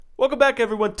Welcome back,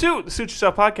 everyone, to the Suit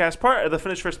Yourself podcast, part of the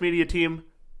Finish First Media team.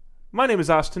 My name is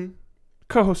Austin,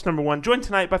 co-host number 1, joined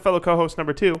tonight by fellow co-host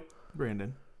number 2,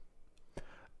 Brandon.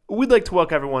 We'd like to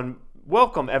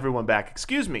welcome everyone back,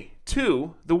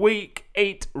 to the Week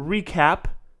 8 recap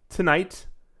tonight.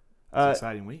 It's an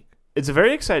exciting week. It's a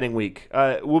very exciting week.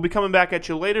 We'll be coming back at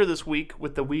you later this week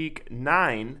with the Week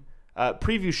 9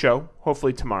 preview show,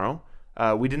 hopefully tomorrow.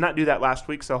 We did not do that last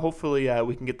week, so hopefully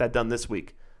we can get that done this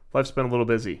week. Life's been a little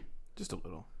busy. Just a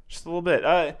little. Just a little bit.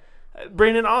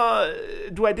 Brandon,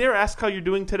 do I dare ask how you're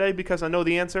doing today because I know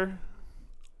the answer?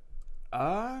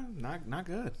 Not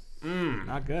good.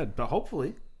 Not good. But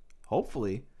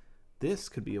hopefully, this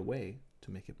could be a way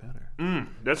to make it better.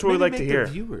 That's what we'd like to hear.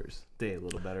 The viewers' day a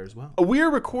little better as well. We are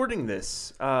recording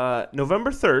this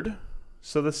November 3rd,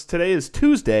 so today is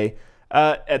Tuesday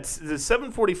at the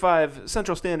 7:45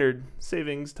 Central Standard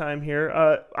Savings time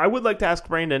here. I would like to ask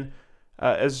Brandon,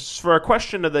 as for our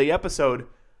question of the episode,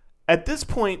 at this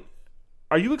point,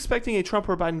 are you expecting a Trump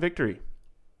or Biden victory?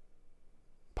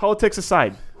 Politics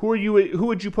aside, who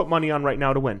would you put money on right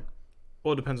now to win?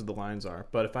 Well, it depends what the lines are.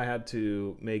 But if I had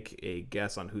to make a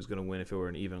guess on who's going to win if it were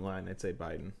an even line, I'd say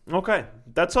Biden. Okay.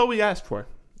 That's all we asked for.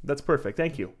 That's perfect.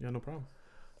 Thank you. Yeah, no problem.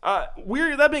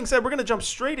 That being said, we're going to jump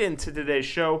straight into today's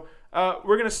show.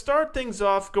 We're going to start things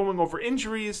off going over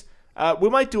injuries. We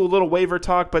might do a little waiver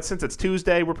talk, but since it's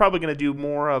Tuesday, we're probably going to do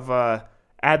more of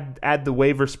add the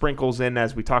waiver sprinkles in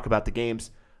as we talk about the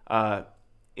games. And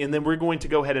then we're going to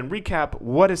go ahead and recap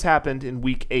what has happened in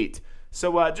Week 8.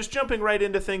 So just jumping right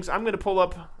into things, I'm going to pull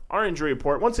up our injury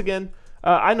report. Once again,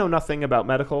 I know nothing about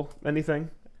anything.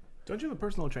 Don't you have a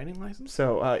personal training license?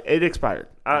 So it expired.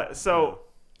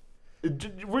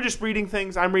 We're just reading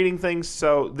things. I'm reading things.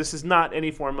 So this is not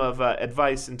any form of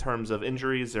advice in terms of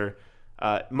injuries or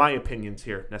my opinions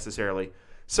here necessarily.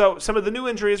 So some of the new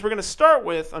injuries we're going to start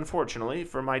with, unfortunately,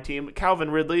 for my team,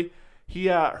 Calvin Ridley. He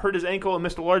hurt his ankle and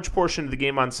missed a large portion of the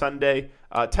game on Sunday.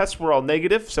 Tests were all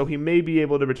negative, so he may be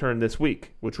able to return this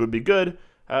week, which would be good.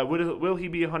 Will he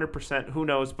be 100%? Who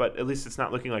knows, but at least it's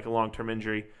not looking like a long-term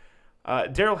injury.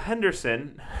 Darrell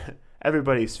Henderson,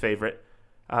 everybody's favorite,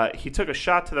 he took a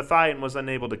shot to the thigh and was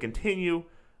unable to continue.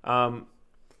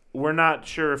 We're not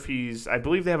sure if I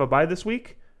believe they have a bye this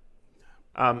week.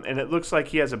 And it looks like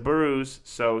he has a bruise,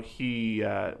 so he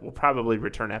will probably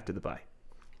return after the bye.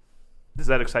 Does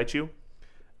that excite you?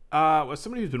 Well,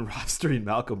 somebody who's been rostering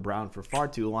Malcolm Brown for far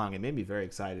too long, it made me very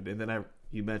excited. And then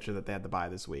you mentioned that they had the bye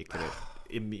this week, and it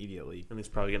immediately. And he's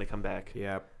probably going to come back.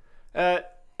 Yeah.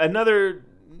 Another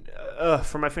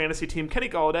for my fantasy team, Kenny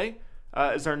Golladay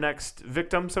is our next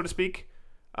victim, so to speak.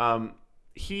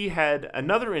 He had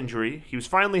another injury. He was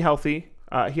finally healthy.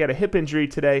 He had a hip injury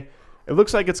today. It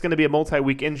looks like it's going to be a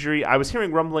multi-week injury. I was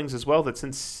hearing rumblings as well that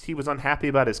since he was unhappy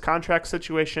about his contract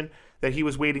situation, that he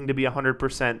was waiting to be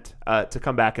 100% to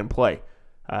come back and play.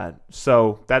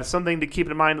 So that's something to keep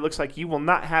in mind. It looks like you will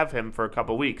not have him for a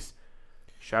couple weeks.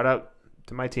 Shout out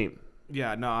to my team.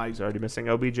 Yeah, no, he's already missing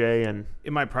OBJ and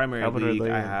in my primary Calvin league,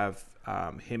 Ridley I have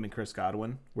him and Chris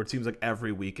Godwin, where it seems like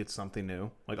every week it's something new.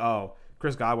 Like,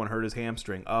 Chris Godwin hurt his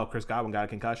hamstring. Oh, Chris Godwin got a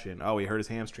concussion. Oh, he hurt his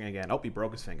hamstring again. Oh, he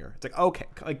broke his finger. It's like, okay,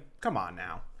 come on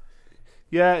now.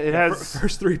 Yeah, it has.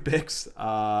 First 3 picks,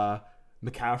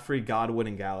 McCaffrey, Godwin,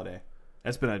 and Galladay.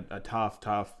 That's been a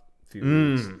tough few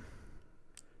weeks.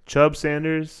 Chubb,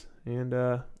 Sanders,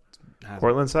 and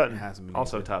Cortland Sutton. Hasn't been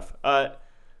also easy. Tough.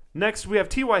 Next, we have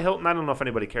T.Y. Hilton. I don't know if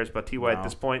anybody cares about T.Y. at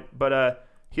this point, but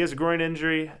he has a groin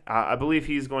injury. I believe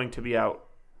he's going to be out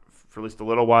for at least a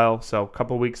little while, so a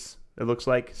couple weeks. It looks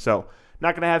like. So,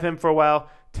 not going to have him for a while.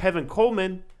 Tevin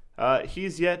Coleman,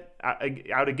 he's yet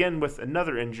out again with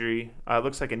another injury.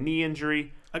 Looks like a knee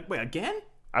injury. Wait, again?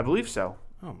 I believe so.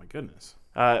 Oh, my goodness.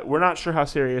 We're not sure how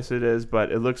serious it is,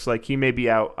 but it looks like he may be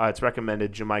out. It's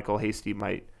recommended JaMychal Hasty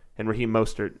and Raheem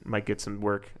Mostert might get some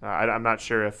work. I'm not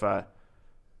sure if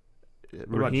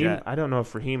Raheem. I don't know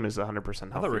if Raheem is 100%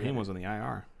 healthy. I thought Raheem was on the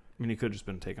IR. I mean, he could have just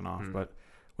been taken off. But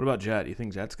what about Jet? You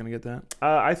think Jet's going to get that?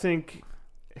 I think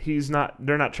he's not.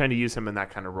 They're not trying to use him in that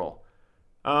kind of role.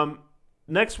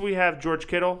 Next, we have George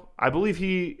Kittle. I believe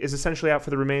he is essentially out for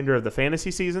the remainder of the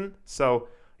fantasy season, so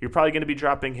you're probably going to be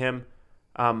dropping him.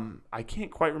 I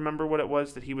can't quite remember what it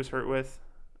was that he was hurt with,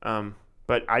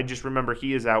 but I just remember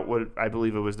he is out. What I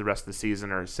believe it was the rest of the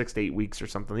season, or 6 to 8 weeks or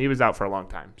something. He was out for a long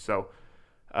time. So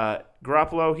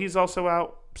Garoppolo, he's also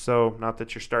out. So not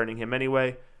that you're starting him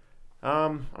anyway.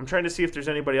 I'm trying to see if there's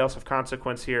anybody else of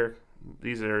consequence here.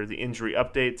 These are the injury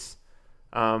updates.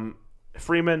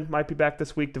 Freeman might be back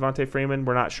this week. Devontae Freeman,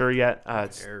 we're not sure yet.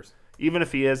 Even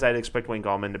if he is, I'd expect Wayne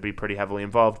Gallman to be pretty heavily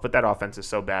involved. But that offense is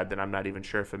so bad that I'm not even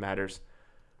sure if it matters.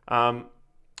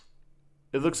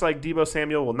 it looks like Deebo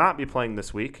Samuel will not be playing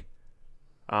this week.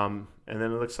 And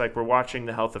then it looks like we're watching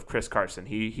the health of Chris Carson.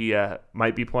 He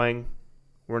might be playing.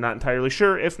 We're not entirely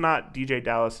sure. If not, DJ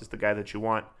Dallas is the guy that you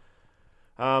want.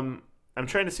 I'm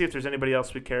trying to see if there's anybody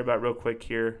else we care about real quick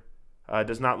here. It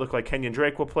does not look like Kenyon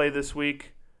Drake will play this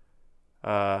week.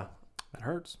 That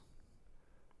hurts.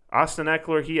 Austin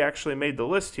Eckler, he actually made the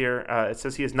list here. It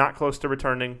says he is not close to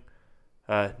returning.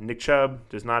 Nick Chubb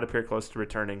does not appear close to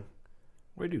returning.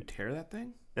 Where do you tear that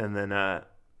thing? And then,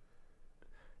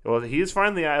 well, he is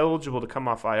finally eligible to come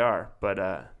off IR,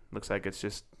 but looks like it's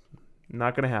just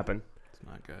not going to happen. It's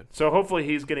not good. So hopefully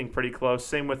he's getting pretty close.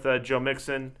 Same with Joe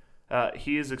Mixon.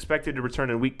 He is expected to return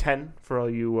in Week 10 for all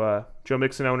you Joe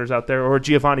Mixon owners out there, or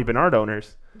Giovanni Bernard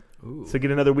owners. Ooh. So get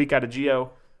another week out of Gio.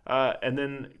 And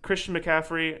then Christian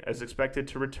McCaffrey is expected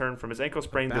to return from his ankle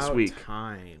sprain this week.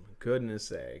 Time. Goodness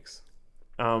sakes.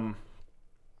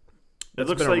 It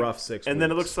looks been like a rough 6 and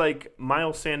then it weeks. looks like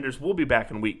Miles Sanders will be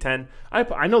back in Week 10.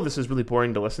 I know this is really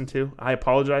boring to listen to. I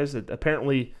apologize.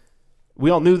 Apparently, we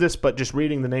all knew this, but just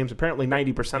reading the names, apparently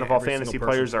 90% of all every fantasy single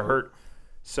players person's are hurt.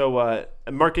 So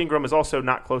Mark Ingram is also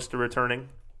not close to returning.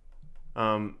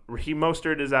 Raheem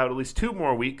Mostert is out at least 2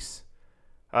 more weeks.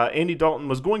 Andy Dalton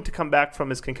was going to come back from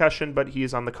his concussion, but he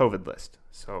is on the COVID list.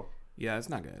 So Yeah, it's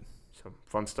not good. some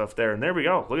fun stuff there. And there we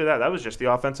go. Look at that. That was just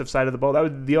the offensive side of the ball.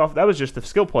 That was just the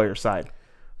skill player side.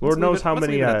 Lord knows how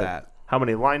many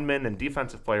linemen and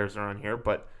defensive players are on here.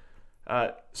 But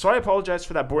so I apologize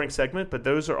for that boring segment. But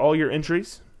those are all your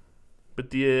injuries. But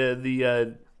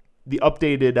the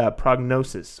updated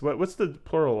prognosis. What's the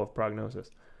plural of prognosis?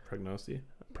 Prognosi?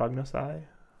 Prognosi?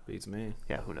 Beats me.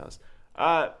 Yeah, who knows?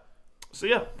 So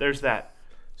yeah, there's that.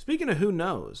 Speaking of who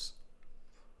knows,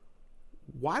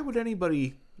 why would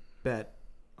anybody bet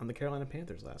on the Carolina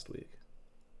Panthers last week?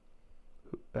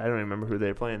 I don't even remember who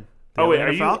they're playing. The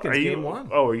Atlanta Falcons, game 1.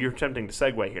 Oh, you're attempting to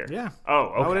segue here. Yeah. Oh,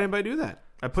 okay. Why would anybody do that?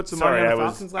 I put some Sorry, money on the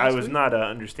Falcons last week. I was not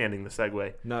understanding the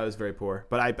segue. No, it was very poor.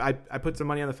 But I put some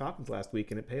money on the Falcons last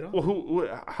week, and it paid off.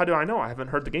 Well, how do I know? I haven't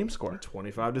heard the game score.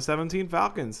 25-17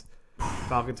 Falcons.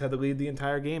 Falcons had the lead the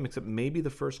entire game, except maybe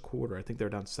the first quarter. I think they were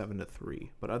down 7-3.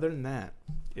 But other than that,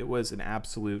 it was an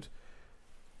absolute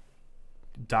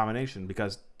domination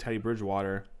because Teddy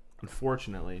Bridgewater,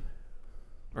 fortunately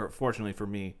for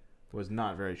me, was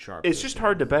not very sharp. It's just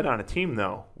hard to bet on a team,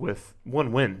 though, with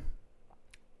one win.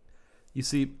 You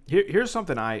see, here's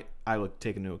something I would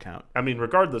take into account. I mean,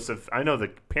 regardless of, I know the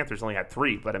Panthers only had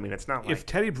 3, but I mean, it's not like. If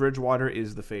Teddy Bridgewater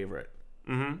is the favorite,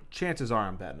 chances are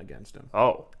I'm betting against him.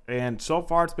 Oh. And so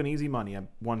far, it's been easy money. I've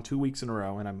won 2 weeks in a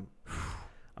row, and I'm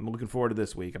looking forward to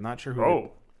this week. I'm not sure who.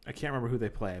 I can't remember who they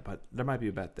play, but there might be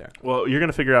a bet there. Well, you're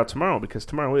going to figure out tomorrow because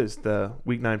tomorrow is the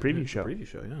Week 9 preview show. Preview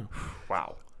show, yeah.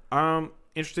 Wow.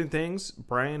 Interesting things.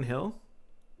 Brian Hill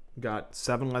got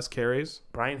 7 less carries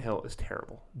Brian Hill is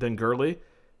terrible. than Gurley,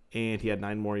 and he had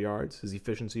 9 more yards. His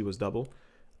efficiency was double.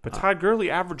 But Todd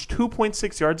Gurley averaged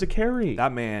 2.6 yards a carry.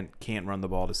 That man can't run the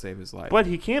ball to save his life. But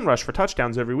he can rush for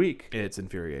touchdowns every week. It's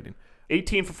infuriating.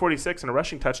 18 for 46 and a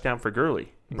rushing touchdown for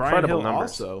Gurley. Brian Incredible Hill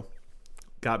numbers. also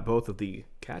got both of the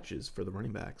catches for the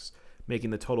running backs,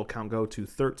 making the total count go to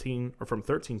 13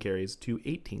 carries to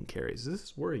 18 carries. Does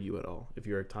this worry you at all if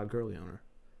you're a Todd Gurley owner?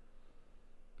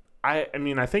 I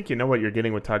mean, I think you know what you're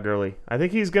getting with Todd Gurley. I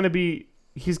think he's going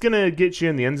to get you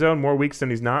in the end zone more weeks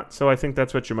than he's not. So I think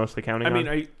that's what you're mostly counting on.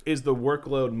 I mean, is the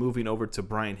workload moving over to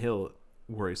Brian Hill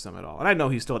worrisome at all? And I know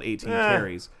he's still at 18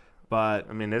 carries, but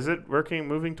I mean, is it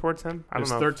moving towards him? I don't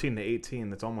know. 13 to 18.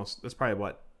 That's probably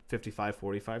what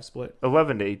 55-45 split.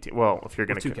 11 to 18. Well, if you're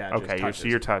going to 2 catches, okay, touches.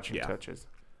 you're touching touches.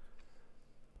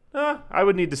 I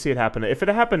would need to see it happen. If it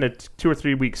happened at 2 or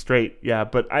 3 weeks straight, yeah.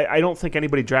 But I don't think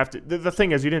anybody drafted. The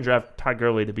thing is, you didn't draft Todd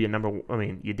Gurley to be a number. I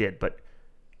mean, you did, but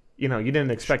you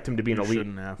didn't expect him to be an elite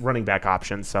running back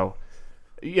option. So,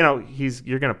 you're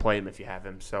going to play him if you have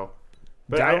him. So,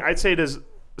 but I'd say it is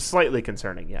slightly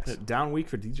concerning. Yes. Down week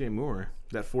for DJ Moore.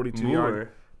 That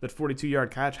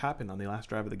 42-yard catch happened on the last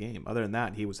drive of the game. Other than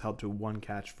that, he was held to 1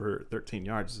 catch for 13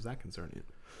 yards. Does that concern you?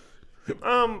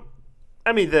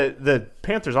 I mean, the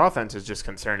Panthers' offense is just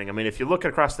concerning. I mean, if you look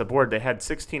across the board, they had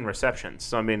 16 receptions.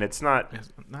 So, I mean, it's not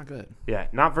good. Yeah,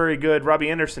 not very good. Robbie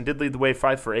Anderson did lead the way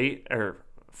 5 for 8, or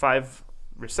 5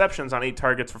 receptions on 8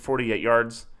 targets for 48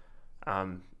 yards.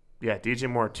 DJ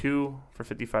Moore 2 for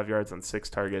 55 yards on 6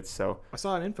 targets. So I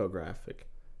saw an infographic.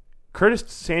 Curtis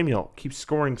Samuel keeps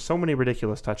scoring so many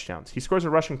ridiculous touchdowns. He scores a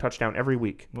rushing touchdown every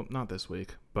week. Well, not this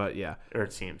week, but yeah. Or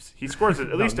it seems. He scores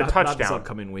at least a touchdown. Not this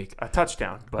upcoming week. A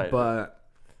touchdown, but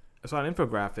I saw an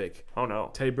infographic. Oh,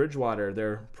 no. Teddy Bridgewater,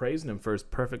 they're praising him for his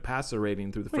perfect passer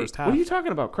rating through the first half. What are you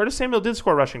talking about? Curtis Samuel did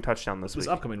score a rushing touchdown this week.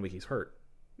 This upcoming week, he's hurt.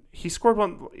 He scored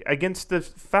one against the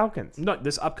Falcons. No,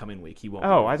 this upcoming week he won't.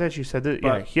 Oh, I thought you said that.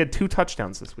 Yeah, But- he had 2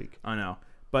 touchdowns this week. I know.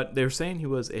 But they were saying he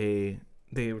was they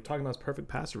were talking about his perfect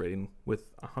passer rating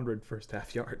with 100 first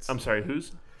half yards. I'm sorry,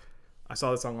 whose? I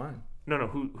saw this online. No,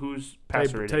 who's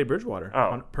passer rating? Teddy Bridgewater.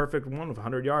 Oh. Perfect one with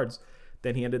 100 yards.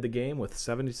 Then he ended the game with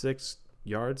 76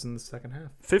 yards in the second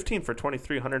half. 15 for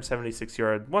 23, 176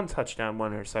 yards, 1 touchdown,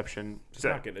 1 interception. Just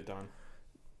not getting it done.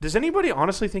 Does anybody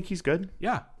honestly think he's good?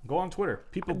 Yeah, go on Twitter.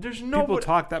 People nobody-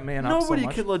 talk that man up so Nobody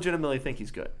much. can legitimately think he's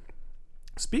good.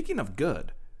 Speaking of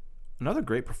good, another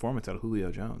great performance out of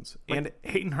Julio Jones. And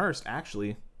Hayden Hurst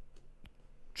actually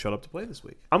showed up to play this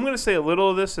week. I'm going to say a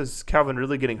little of this is Calvin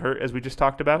really getting hurt, as we just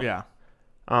talked about. Yeah.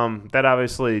 That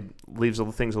obviously leaves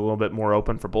things a little bit more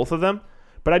open for both of them.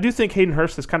 But I do think Hayden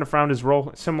Hurst has kind of found his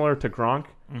role similar to Gronk,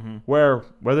 where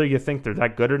whether you think they're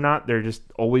that good or not, they're just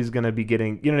always going to be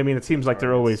getting, you know what I mean? It seems like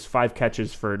they're always 5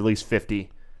 catches for at least 50,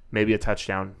 maybe a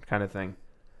touchdown kind of thing.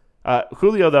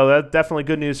 Julio, though, that's definitely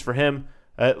good news for him.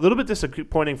 A little bit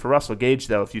disappointing for Russell Gage,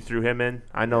 though, if you threw him in.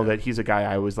 I know that he's a guy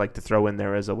I always like to throw in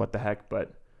there as a what the heck,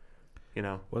 but, you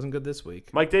know. Wasn't good this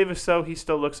week. Mike Davis, though, he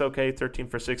still looks okay, 13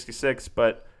 for 66,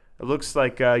 but it looks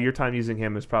like your time using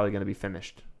him is probably going to be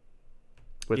finished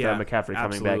with McCaffrey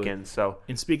coming back in. So,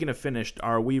 and speaking of finished,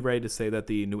 are we ready to say that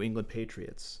the New England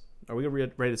Patriots, are we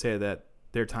ready to say that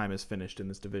their time is finished in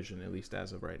this division, at least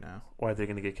as of right now? why are they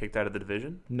going to get kicked out of the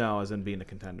division? No, as in being a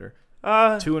contender.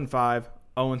 2-5,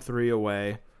 0-3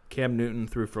 away. Cam Newton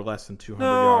threw for less than 200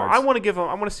 yards. I want to give them.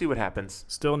 I want to see what happens.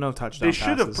 Still no touchdown They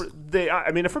should have. passes.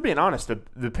 I mean, if we're being honest,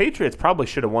 the Patriots probably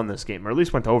should have won this game, or at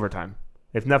least went to overtime,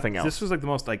 if nothing else. This was like the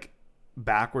most like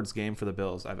backwards game for the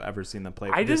Bills I've ever seen them play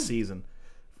I this just- season.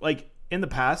 Like in the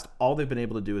past, all they've been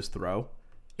able to do is throw,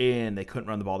 and they couldn't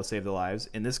run the ball to save their lives.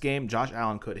 In this game, Josh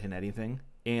Allen couldn't hit anything,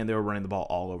 and they were running the ball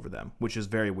all over them, which is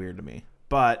very weird to me.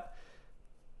 But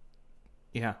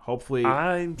yeah, hopefully they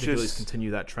can at least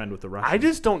continue that trend with the Russians. I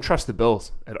just don't trust the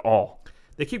Bills at all.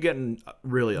 They keep getting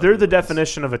really. They're the ugly wins.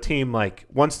 definition of a team like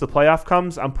once the playoff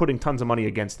comes, I'm putting tons of money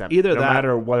against them. Either no that-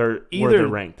 matter where they're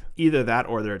ranked. Either that,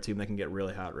 or they're a team that can get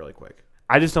really hot really quick.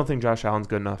 I just don't think Josh Allen's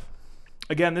good enough.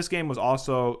 Again, this game was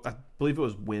also, I believe it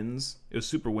was winds. It was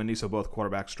super windy, so both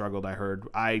quarterbacks struggled, I heard.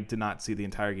 I did not see the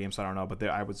entire game, so I don't know, but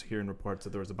I was hearing reports that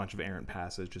there was a bunch of errant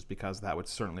passes just because that would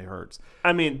certainly hurts.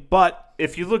 I mean, but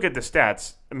if you look at the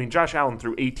stats, I mean, Josh Allen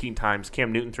threw 18 times,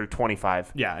 Cam Newton threw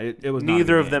 25. Yeah, it was not a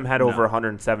Neither good of them game. had No. over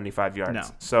 175 yards. No.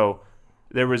 So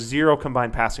there was 0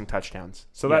 combined passing touchdowns.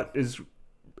 So Yeah. that is,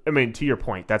 I mean, to your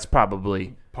point, that's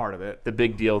probably Part of it. the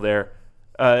big deal there.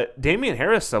 Damian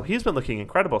Harris, though, he's been looking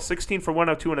incredible. 16 for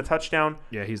 102 and a touchdown.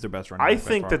 Yeah, he's their best running I back by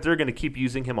think far. that they're going to keep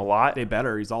using him a lot. They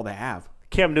better. He's all they have.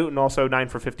 Cam Newton also 9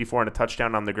 for 54 and a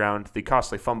touchdown on the ground. The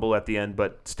costly fumble at the end,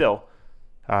 but still,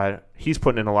 he's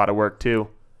putting in a lot of work too.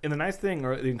 And the nice thing,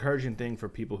 or the encouraging thing for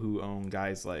people who own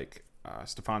guys like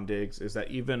Stephon Diggs, is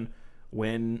that even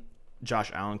when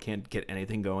Josh Allen can't get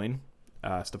anything going,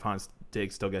 Stephon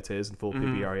Diggs still gets his in full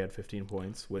PPR. He had 15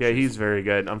 points. Which Yeah, is, he's very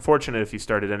good. Unfortunate if he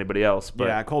started anybody else, but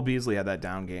yeah, Cole Beasley had that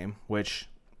down game, which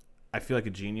I feel like a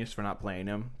genius for not playing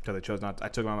him because I chose not. I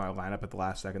took him out of my lineup at the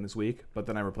last second this week, but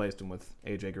then I replaced him with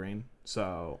AJ Green.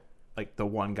 So, like the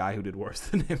one guy who did worse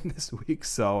than him this week.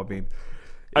 So, I mean,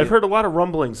 I've heard a lot of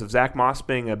rumblings of Zach Moss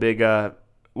being a big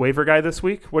waiver guy this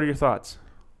week. What are your thoughts?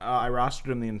 I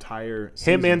rostered him the entire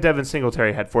season. Him and Devin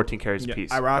Singletary had 14 carries Yeah,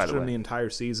 apiece. I by the rostered him way. the entire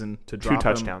season to 2 drop him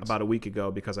touchdowns. about a week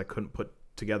ago because I couldn't put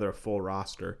together a full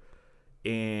roster.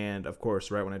 And, of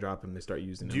course, right when I drop him, they start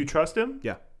using him. Do you trust him?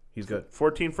 Yeah, he's good.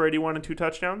 14 for 81 and 2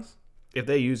 touchdowns. If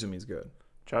they use him, he's good.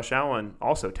 Josh Allen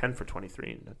also 10 for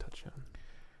 23 and a touchdown.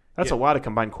 That's Yeah. a lot of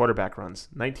combined quarterback runs.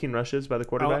 19 rushes by the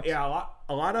quarterbacks. Yeah,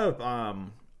 a lot of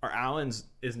our Allen's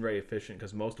isn't very efficient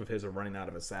because most of his are running out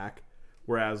of a sack.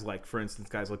 Whereas, like, for instance,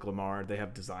 guys like Lamar, they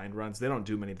have designed runs. They don't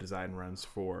do many design runs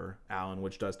for Allen,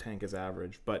 which does tank his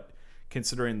average. But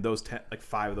considering those 10, like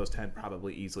 5 of those 10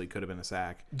 probably easily could have been a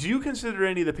sack. Do you consider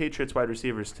any of the Patriots wide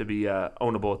receivers to be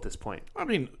ownable at this point? I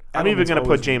mean, I'm even Edelman's going to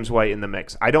always- put James White in the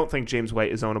mix. I don't think James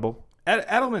White is ownable.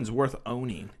 Edelman's worth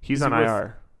owning. He's Is on he worth-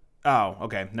 IR. Oh,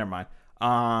 okay, never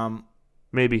mind.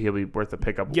 Maybe he'll be worth a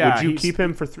pickup. Yeah, would you he's- keep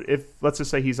him for if let's just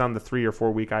say he's on the 3 or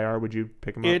 4 week IR? Would you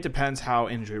pick him up? It depends how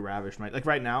injury ravished. Like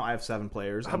right now, I have 7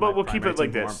 players. How on about my we'll keep primary it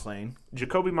like team who this? aren't playing.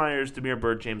 Jacoby Myers, Demir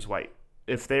Bird, James White.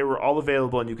 If they were all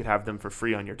available and you could have them for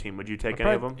free on your team, would you take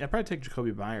any of them? I'd probably take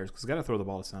Jacoby Myers because I got to throw the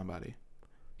ball to somebody.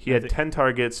 He had 10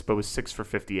 targets, but was 6 for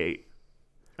 58.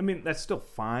 I mean, that's still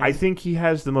fine. I think he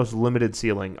has the most limited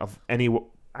ceiling of any.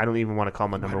 I don't even want to call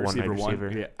him a number one wide one.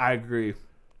 receiver. Yeah, I agree.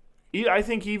 I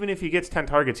think even if he gets 10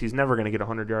 targets, he's never going to get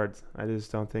 100 yards. I just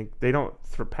don't think they don't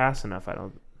pass enough. I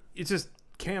don't. It's just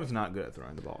Cam's not good at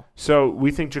throwing the ball. So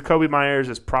we think Jacoby Myers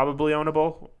is probably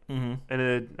ownable.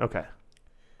 Mm-hmm. Okay,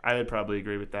 I would probably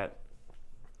agree with that.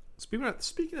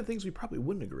 Speaking of things we probably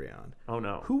wouldn't agree on. Oh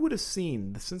no, Who would have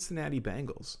seen the Cincinnati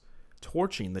Bengals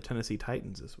torching the Tennessee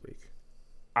Titans this week?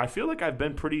 I feel like I've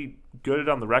been pretty good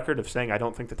on the record of saying I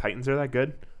don't think the Titans are that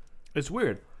good. It's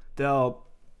weird. The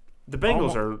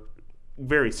Bengals are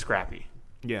very scrappy.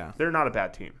 Yeah. They're not a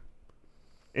bad team.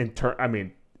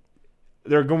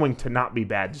 They're going to not be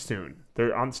bad soon.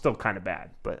 They're still kind of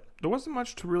bad, but There wasn't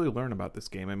much to really learn about this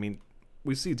game. I mean,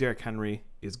 we see Derrick Henry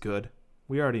is good.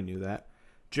 We already knew that.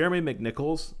 Jeremy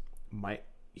McNichols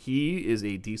he is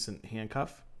a decent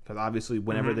handcuff because obviously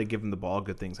whenever they give him the ball,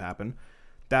 good things happen.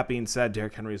 That being said,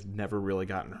 Derrick Henry has never really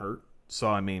gotten hurt. So,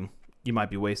 I mean, you might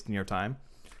be wasting your time.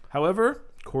 However,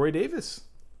 Corey Davis,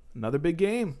 another big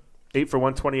game. 8 for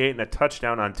 128 and a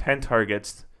touchdown on 10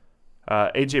 targets.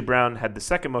 A.J. Brown had the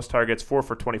second most targets, 4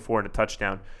 for 24 and a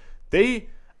touchdown.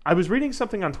 I was reading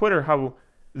something on Twitter how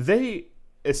they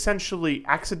essentially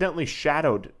accidentally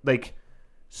shadowed,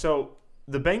 so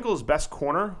the Bengals' best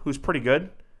corner, who's pretty good,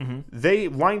 they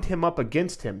lined him up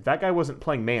against him. That guy wasn't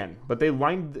playing man, but they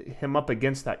lined him up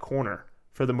against that corner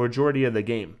for the majority of the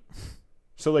game.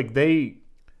 So, they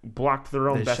blocked their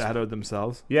own They best. shadowed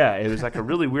themselves. Yeah, it was a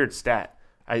really weird stat.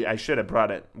 I should have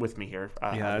brought it with me here.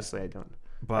 Obviously, I don't.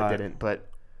 But I didn't, but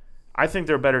I think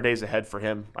there are better days ahead for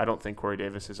him. I don't think Corey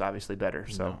Davis is obviously better.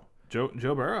 So Joe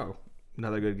Burrow,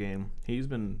 another good game. He's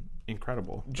been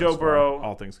incredible. Joe Burrow,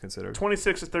 all things considered,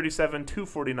 26 of 37,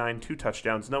 249, 2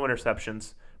 touchdowns, no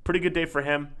interceptions. Pretty good day for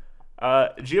him.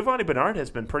 Giovanni Bernard has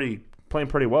been playing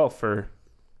pretty well for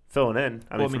filling in.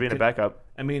 For being a backup.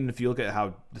 I mean, if you look at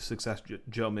how the success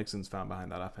Joe Mixon's found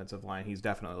behind that offensive line, he's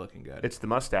definitely looking good. It's the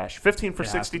mustache. 15 for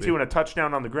 62 and a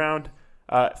touchdown on the ground.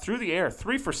 Through the air,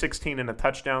 3 for 16 and a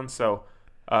touchdown. So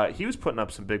he was putting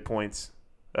up some big points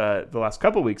the last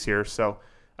couple weeks here. So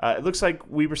it looks like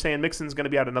we were saying Mixon's going to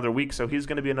be out another week, so he's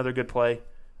going to be another good play.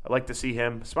 I'd like to see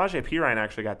him. Samaje Perine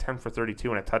actually got 10 for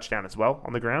 32 and a touchdown as well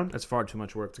on the ground. That's far too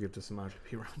much work to give to Samaje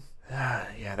Perine.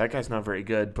 Yeah, that guy's not very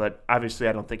good, but obviously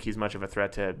I don't think he's much of a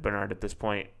threat to Bernard at this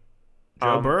point.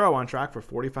 Joe Burrow on track for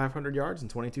 4,500 yards and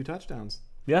 22 touchdowns.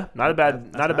 Yeah, not a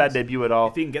bad nice. debut at all.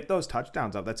 If he can get those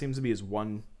touchdowns up, that seems to be his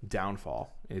one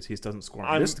downfall. Is he doesn't score.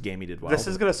 This game he did well. This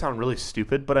is going to sound really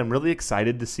stupid, but I'm really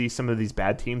excited to see some of these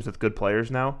bad teams with good players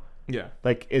now. Yeah,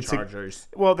 it's Chargers.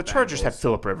 The Chargers had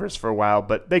Phillip Rivers for a while,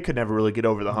 but they could never really get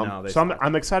over the hump. So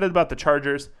I'm excited about the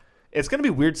Chargers. It's going to be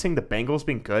weird seeing the Bengals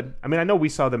being good. I mean, I know we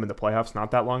saw them in the playoffs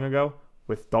not that long ago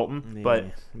with Dalton, but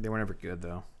they were never good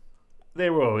though. They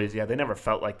were always, they never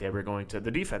felt like they were going to.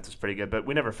 The defense was pretty good, but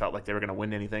we never felt like they were going to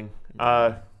win anything.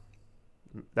 I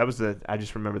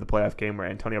just remember the playoff game where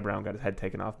Antonio Brown got his head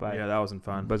taken off by. Yeah, that wasn't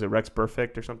fun. Was it Rex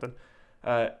Burfict or something?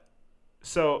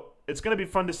 So it's going to be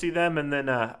fun to see them, and then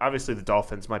obviously the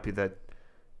Dolphins might be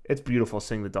it's beautiful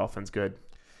seeing the Dolphins good.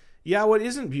 Yeah, what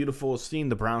isn't beautiful is seeing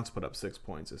the Browns put up 6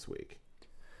 points this week.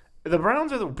 The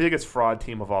Browns are the biggest fraud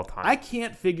team of all time. I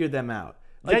can't figure them out.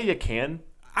 Yeah, you can.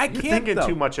 You're thinking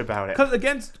too much about it.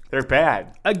 Because they're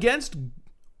bad. Against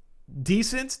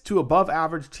decent to above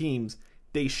average teams,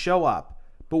 they show up.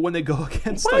 But when they go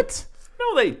against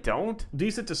no, they don't.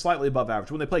 Decent to slightly above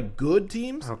average. When they play good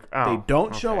teams, they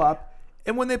don't show up.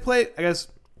 And when they play, I guess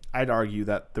I'd argue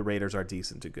that the Raiders are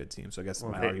decent to good teams. So I guess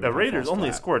the Raiders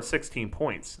only scored 16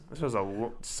 points. This was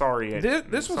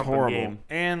This was horrible. Game.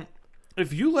 And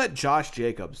if you let Josh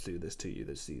Jacobs do this to you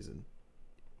this season,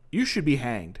 you should be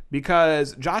hanged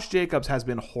because Josh Jacobs has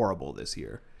been horrible this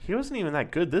year. He wasn't even that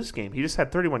good this game. He just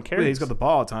had 31 carries. Yeah, he's got the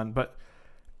ball a ton, but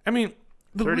I mean,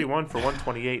 31 for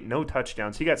 128, no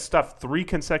touchdowns. He got stuffed 3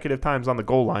 consecutive times on the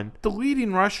goal line. The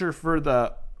leading rusher for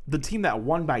the team that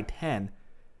won by 10,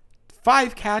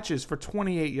 5 catches for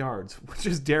 28 yards, which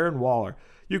is Darren Waller.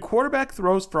 Your quarterback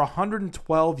throws for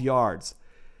 112 yards,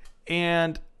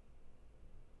 and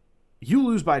you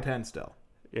lose by 10 still.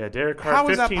 Yeah, Derek Carr,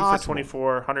 15 for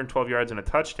 24, 112 yards and a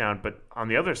touchdown. But on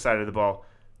the other side of the ball,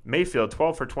 Mayfield,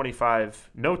 12 for 25,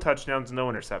 no touchdowns, no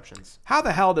interceptions. How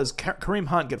the hell does Kareem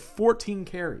Hunt get 14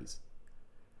 carries?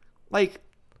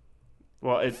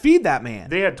 Feed that man.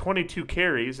 They had 22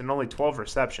 carries and only 12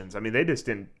 receptions. I mean, they just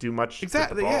didn't do much with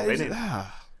the ball.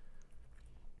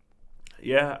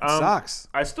 Yeah. Sucks.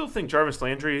 I still think Jarvis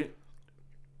Landry...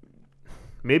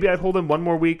 Maybe I'd hold him one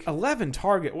more week. 11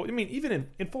 target. Well, I mean, even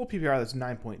in full PPR, that's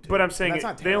 9.2. But I'm saying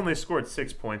they only scored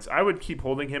 6 points. I would keep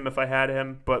holding him if I had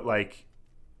him, but I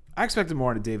expected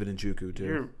more out of David Njoku,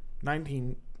 too.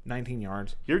 19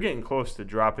 yards. You're getting close to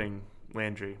dropping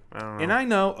Landry. I don't know. And I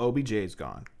know OBJ's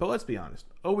gone, but let's be honest.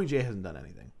 OBJ hasn't done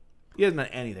anything. He hasn't done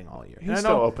anything all year. He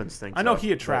still opens things. I know up,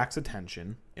 he attracts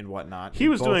attention and whatnot. He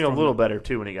was both doing a from little better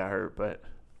too when he got hurt, but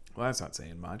well, that's not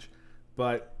saying much.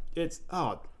 But it's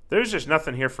there's just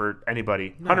nothing here for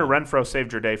anybody. No. Hunter Renfrow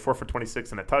saved your day, 4 for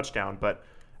 26 and a touchdown. But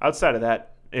outside of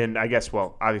that, and I guess,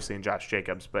 well, obviously in Josh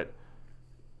Jacobs, but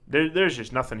there's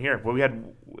just nothing here. Well,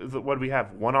 what did we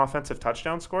have? One offensive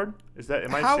touchdown scored?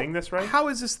 Am I seeing this right? How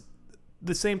is this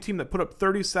the same team that put up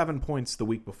 37 points the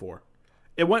week before?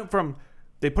 It went from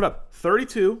they put up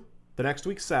 32, the next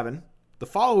week 7, the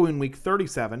following week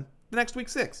 37, the next week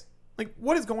 6. Like,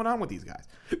 what is going on with these guys?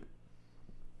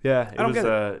 Yeah, it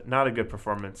was not a good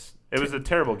performance. It was a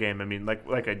terrible game. I mean,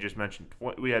 like I just mentioned,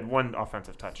 we had one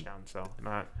offensive touchdown, so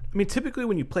not. I mean, typically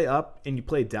when you play up and you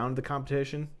play down to the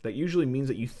competition, that usually means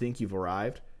that you think you've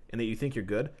arrived and that you think you're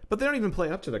good, but they don't even play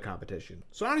up to their competition.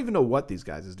 So I don't even know what these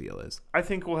guys' deal is. I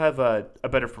think we'll have a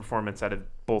better performance out of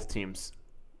both teams.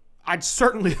 I'd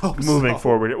certainly hope moving so.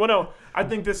 forward. Well, no, I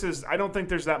think I don't think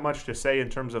there's that much to say in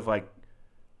terms of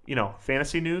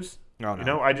fantasy news. Oh,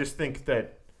 no. I just think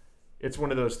that it's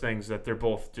one of those things that they're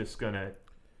both just gonna,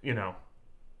 am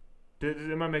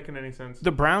I making any sense?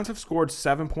 The Browns have scored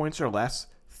 7 points or less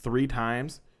 3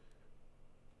 times.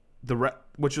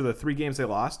 Which are the 3 games they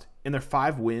lost. In their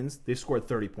 5 wins, they scored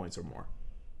 30 points or more.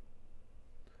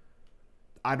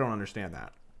 I don't understand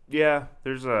that. Yeah,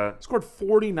 scored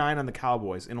 49 on the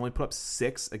Cowboys and only put up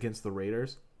 6 against the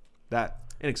Raiders. That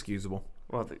inexcusable.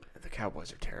 Well, the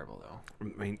Cowboys are terrible though.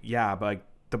 I mean, yeah, but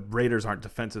the Raiders aren't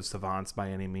defensive savants by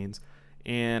any means.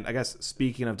 And I guess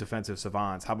speaking of defensive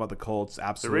savants, how about the Colts?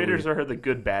 Absolutely, the Raiders are the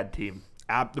good bad team.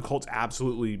 The Colts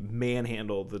absolutely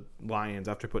manhandled the Lions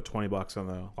after I put $20 on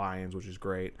the Lions, which is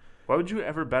great. Why would you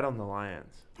ever bet on the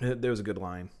Lions? There was a good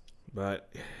line, but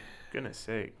goodness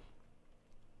sake.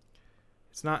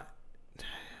 It's not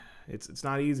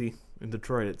easy in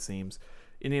Detroit, it seems.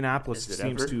 Indianapolis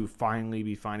seems to finally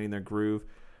be finding their groove.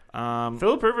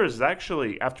 Phillip Rivers is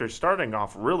actually, after starting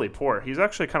off really poor, he's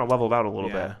actually kind of leveled out a little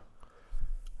bit.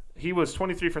 He was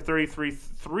 23 for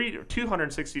 33,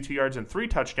 262 yards and 3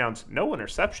 touchdowns, no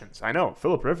interceptions. I know,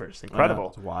 Phillip Rivers, incredible.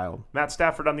 It's wild. Matt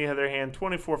Stafford, on the other hand,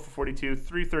 24 for 42,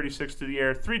 336 to the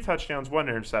air, 3 touchdowns, 1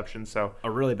 interception. So a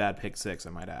really bad pick 6, I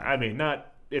might add. I mean,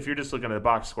 not if you're just looking at the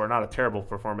box score, not a terrible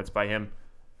performance by him.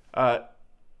 The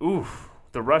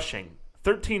rushing,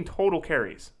 13 total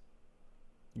carries.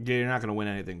 Yeah, you're not going to win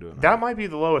anything doing that. That might be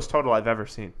the lowest total I've ever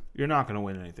seen. You're not going to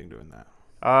win anything doing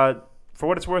that. For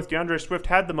what it's worth, DeAndre Swift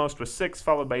had the most with 6,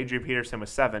 followed by Adrian Peterson with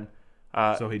 7.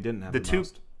 So he didn't have the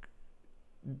most.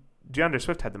 DeAndre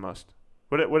Swift had the most.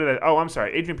 What did I? Oh, I'm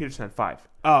sorry. Adrian Peterson had 5.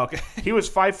 Oh, okay. He was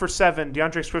 5 for 7.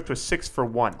 DeAndre Swift was 6 for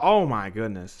 1. Oh my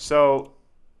goodness. So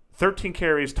 13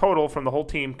 carries total from the whole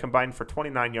team combined for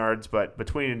 29 yards, but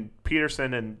between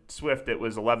Peterson and Swift, it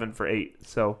was 11 for 8.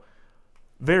 So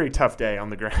very tough day on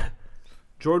the ground.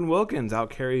 Jordan Wilkins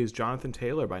outcarries Jonathan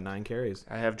Taylor by 9 carries.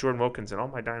 I have Jordan Wilkins in all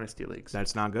my dynasty leagues.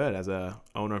 That's not good as a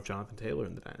owner of Jonathan Taylor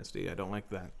in the dynasty. I don't like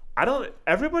that.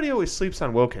 Everybody always sleeps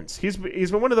on Wilkins. He's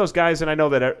been one of those guys, and I know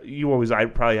that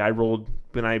I rolled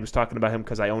when I was talking about him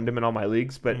because I owned him in all my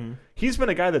leagues. But he's been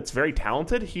a guy that's very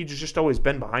talented. He's just always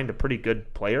been behind a pretty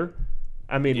good player.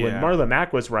 I mean, when Marlon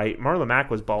Mack was Marlon Mack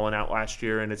was balling out last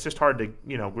year, and it's just hard to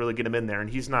really get him in there.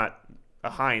 And he's not a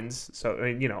Hines, so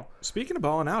I mean, Speaking of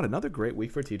balling out, another great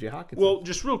week for T.J. Hockenson. Well,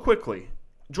 just real quickly,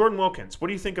 Jordan Wilkins. What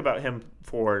do you think about him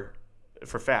for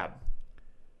Fab?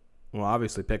 Well,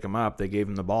 obviously pick him up. They gave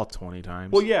him the ball 20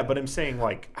 times. Well, yeah, but I'm saying,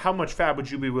 how much Fab would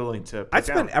you be willing to put I'd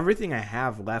spend down? everything I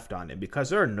have left on him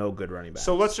because there are no good running backs.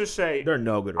 So let's just say there are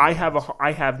no good running backs.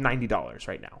 I have $90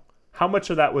 right now. How much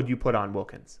of that would you put on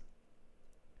Wilkins?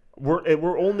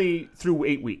 We're only through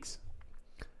 8 weeks.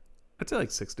 I'd say like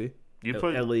 60. You'd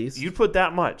put at least. You'd put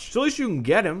that much. So at least you can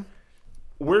get him.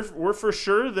 We're for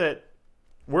sure that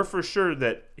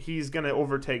he's going to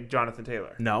overtake Jonathan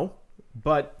Taylor. No.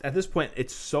 But at this point,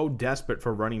 it's so desperate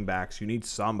for running backs. You need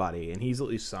somebody, and he's at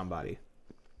least somebody.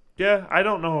 Yeah, I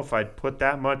don't know if I'd put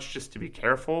that much just to be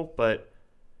careful, but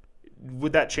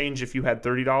would that change if you had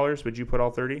 $30? Would you put all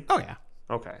 30? Oh, yeah.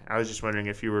 Okay. I was just wondering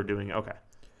if you were doing okay.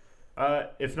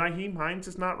 If Nyheim Hines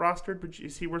is not rostered,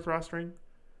 is he worth rostering?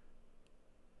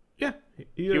 Yeah.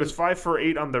 He was 5 for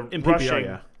 8 on the in rushing, PPR,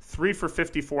 yeah. 3 for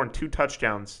 54 and 2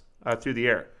 touchdowns through the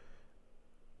air.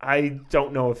 I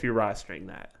don't know if you're rostering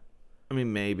that. I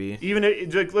mean, maybe. Even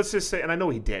let's just say, and I know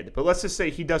he did, but let's just say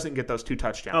he doesn't get those 2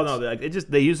 touchdowns. Oh no,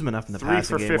 they use him enough in the 3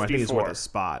 passing for game. Where I think he's 54. worth a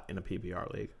spot in a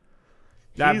PPR league.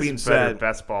 He's being said,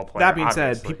 best ball player. That being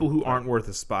obviously. said, people who aren't worth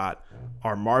a spot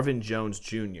are Marvin Jones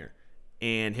Jr.,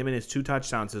 and him and his 2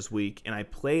 touchdowns this week, and I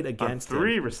played against him.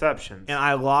 3 receptions. And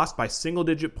I lost by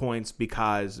single-digit points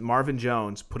because Marvin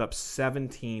Jones put up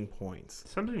 17 points.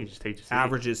 Something you just hate to see.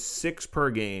 Averages 6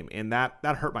 per game, and that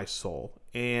hurt my soul.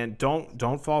 And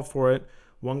don't fall for it.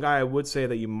 One guy I would say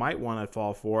that you might want to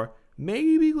fall for,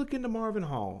 maybe look into Marvin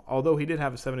Hall. Although he did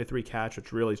have a 73 catch,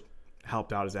 which really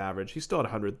helped out his average. He's still at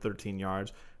 113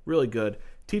 yards. Really good.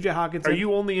 TJ Hawkinson. Are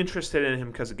you only interested in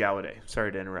him because of Galladay?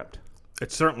 Sorry to interrupt.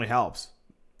 It certainly helps.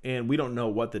 And we don't know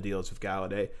what the deal is with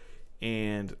Galladay.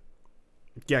 And,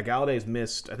 yeah, Galladay's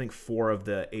missed, I think, 4 of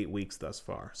the 8 weeks thus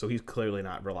far. So he's clearly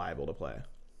not reliable to play.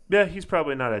 Yeah, he's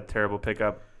probably not a terrible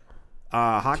pickup.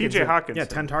 TJ Hawkinson. Yeah,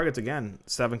 10 targets again.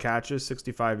 7 catches,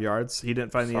 65 yards. He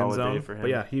didn't find the end Solid day zone. for him. But,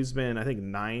 yeah, he's been, I think,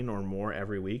 9 or more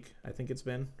every week. I think it's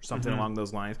been. Something along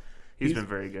those lines. He's been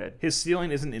very good. His ceiling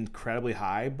isn't incredibly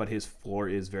high, but his floor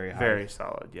is very high. Very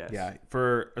solid, yes. Yeah,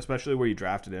 for especially where you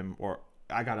drafted him, or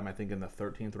I got him, I think, in the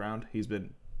 13th round. He's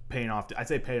been paying off. I'd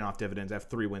say paying off dividends. I have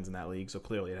 3 wins in that league, so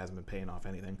clearly it hasn't been paying off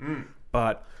anything.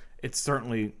 But it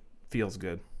certainly feels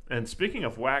good. And speaking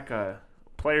of whack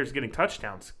players getting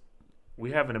touchdowns,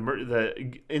 we have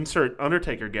the insert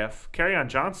Undertaker gif. Kerryon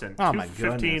Johnson, Oh, my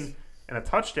 215 goodness. and a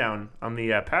touchdown on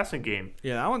the passing game.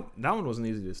 Yeah, that one wasn't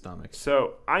easy to stomach.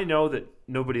 So I know that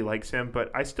nobody likes him,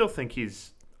 but I still think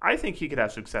I think he could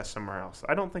have success somewhere else.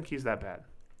 I don't think he's that bad.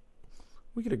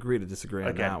 We could agree to disagree on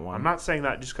Again, that one. I'm not saying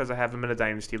that just because I have him in a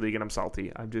dynasty league and I'm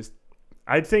salty.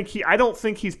 I don't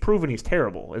think he's proven he's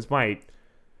terrible. Is my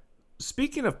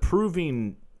Speaking of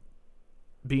proving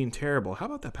being terrible, how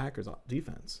about that Packers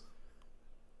defense?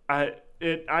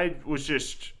 I was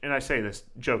just, and I say this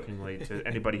jokingly to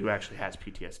anybody who actually has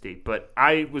PTSD, but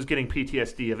I was getting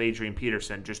PTSD of Adrian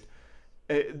Peterson. Just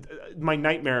my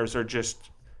nightmares are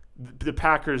just the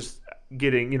Packers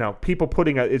getting, people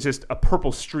putting it's just a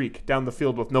purple streak down the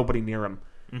field with nobody near him,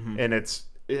 and it's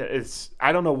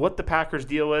I don't know what the Packers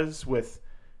deal is with,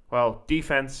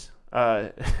 defense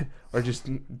or just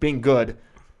being good,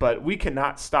 but we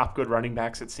cannot stop good running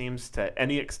backs. It seems to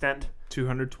any extent.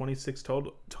 226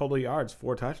 total yards,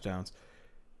 4 touchdowns.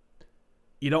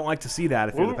 You don't like to see that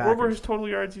if you're the Packers. What were his total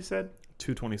yards, you said?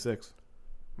 226.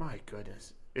 My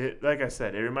goodness. Like I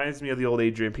said, it reminds me of the old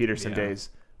Adrian Peterson days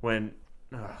when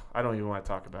I don't even want to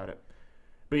talk about it.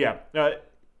 But yeah,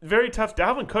 very tough.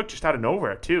 Dalvin Cook just out of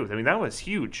nowhere, too. I mean, that was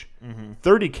huge.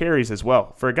 30 carries as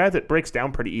well. For a guy that breaks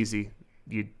down pretty easy,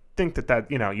 you'd think that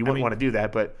you wouldn't want to do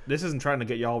that. But this isn't trying to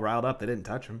get y'all riled up. They didn't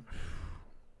touch him.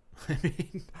 I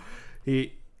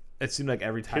mean, it seemed like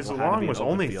every time his long was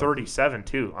only 37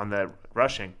 too on the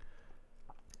rushing.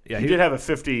 Yeah, he did have a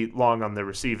 50 long on the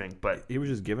receiving, but he was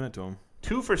just giving it to him.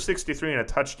 2 for 63 and a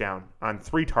touchdown on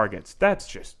 3 targets. That's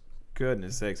just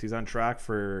goodness sakes. He's on track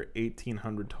for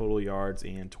 1,800 total yards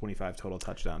and 25 total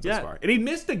touchdowns thus far. And he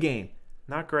missed a game.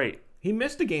 Not great. He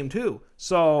missed a game too.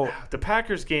 So the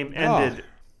Packers game ended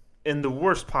in the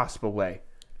worst possible way.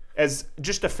 As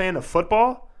just a fan of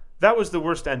football, that was the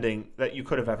worst ending that you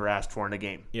could have ever asked for in a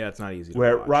game. Yeah, it's not easy.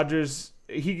 Where Rodgers,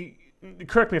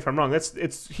 correct me if I'm wrong.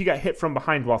 He got hit from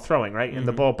behind while throwing, right, and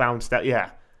the ball bounced out.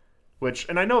 Yeah,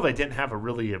 and I know they didn't have a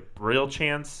real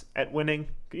chance at winning,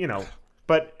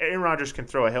 but Aaron Rodgers can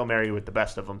throw a Hail Mary with the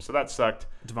best of them, so that sucked.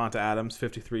 Devonta Adams,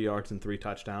 53 yards and 3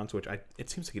 touchdowns, which it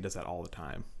seems like he does that all the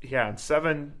time. Yeah, and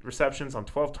 7 receptions on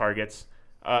 12 targets.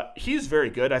 He's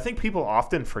very good. I think people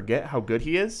often forget how good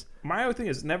he is. My other thing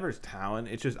is never his talent.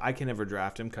 It's just I can never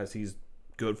draft him because he's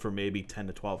good for maybe 10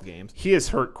 to 12 games. He is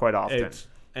hurt quite often.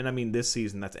 And I mean, this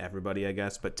season, that's everybody, I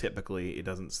guess, but typically it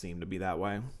doesn't seem to be that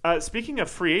way. Speaking of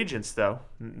free agents, though,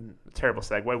 terrible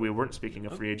segue. We weren't speaking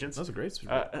of free agents. That was a great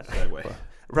segue.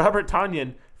 Robert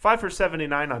Tonyan, 5 for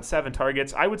 79 on 7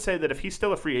 targets. I would say that if he's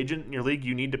still a free agent in your league,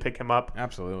 you need to pick him up.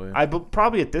 Absolutely.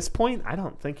 Probably at this point, I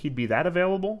don't think he'd be that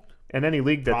available. In any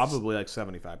league that's probably like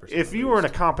 75%. If you were in a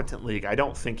competent league, I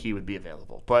don't think he would be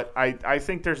available. But I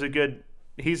think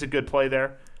he's a good play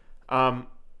there.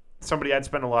 Somebody I'd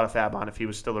spend a lot of fab on if he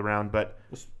was still around. But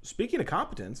speaking of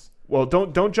competence, well,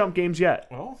 don't jump games yet.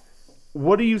 Well,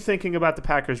 what are you thinking about the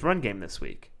Packers' run game this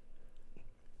week?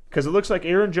 Because it looks like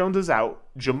Aaron Jones is out.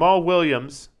 Jamal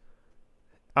Williams,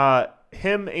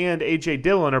 him and A.J.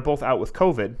 Dillon are both out with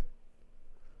COVID.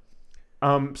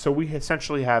 So we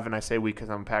essentially have, and I say we because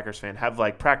I'm a Packers fan, have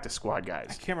like practice squad guys.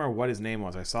 I can't remember what his name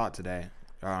was. I saw it today.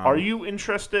 Are you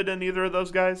interested in either of those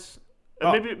guys?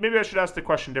 Maybe I should ask the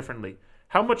question differently.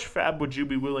 How much fab would you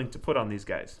be willing to put on these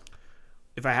guys?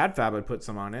 If I had fab, I'd put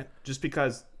some on it. Just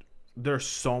because there's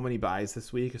so many buys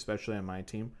this week, especially on my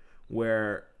team,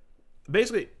 where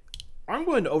basically I'm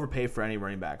willing to overpay for any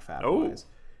running back fab buys.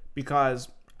 Because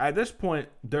at this point,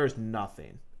 there's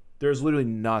nothing. There's literally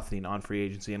nothing on free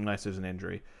agency unless there's an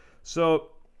injury.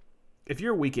 So if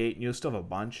you're week 8 and you still have a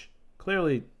bunch,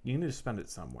 clearly you need to spend it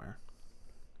somewhere.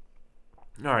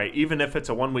 All right, even if it's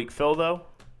a 1 week fill, though?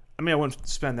 I mean, I wouldn't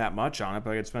spend that much on it,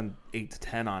 but I could spend 8 to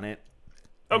 10 on it.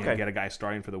 Okay. And get a guy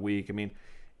starting for the week. I mean,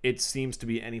 it seems to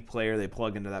be any player they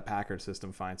plug into that Packers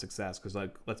system finds success because,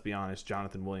 like, let's be honest,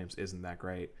 Jonathan Williams isn't that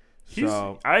great.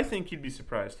 I think you'd be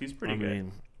surprised. He's pretty good.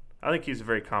 Mean, I think he's a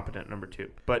very competent number 2.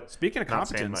 But speaking of not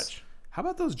saying competence, much. how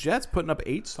about those Jets putting up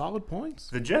 8 solid points?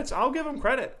 The Jets, I'll give them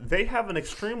credit. They have an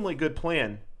extremely good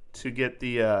plan to get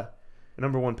the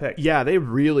number 1 pick. Yeah, they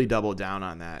really doubled down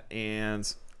on that, and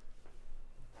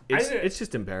it's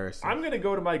just embarrassing. I'm going to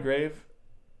go to my grave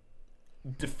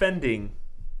defending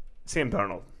Sam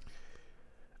Darnold.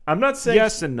 I'm not saying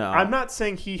yes and no. I'm not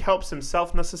saying he helps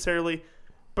himself necessarily,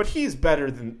 but he's better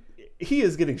than he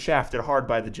is getting shafted hard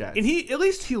by the Jets. And at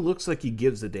least he looks like he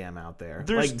gives a damn out there.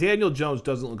 There's- Like Daniel Jones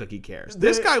doesn't look like he cares.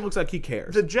 This guy looks like he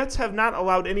cares. The Jets have not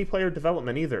allowed any player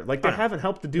development either. Like they haven't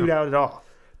helped the dude out at all.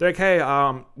 They're like,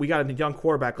 hey, we got a young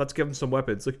quarterback. Let's give him some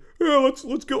weapons. Like, yeah, let's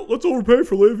overpay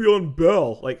for Le'Veon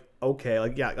Bell. Like, okay,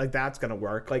 like yeah, like that's gonna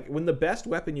work. Like when the best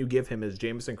weapon you give him is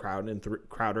Jamison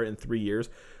Crowder in 3 years,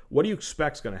 what do you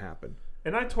expect's gonna happen?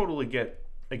 And I totally get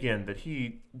again that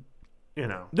he,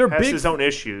 has big- his own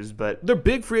issues, but Their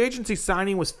big free agency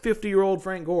signing was 50-year-old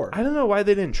Frank Gore. I don't know why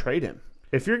they didn't trade him.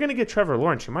 If you're gonna get Trevor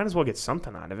Lawrence, you might as well get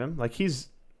something out of him. Like if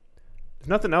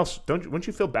nothing else, wouldn't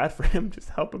you feel bad for him? Just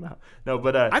help him out. No,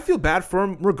 but I feel bad for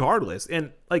him regardless.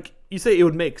 And like you say, it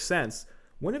would make sense.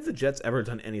 When have the Jets ever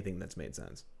done anything that's made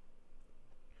sense?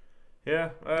 yeah,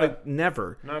 Like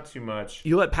never. not too much.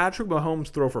 You let Patrick Mahomes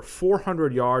throw for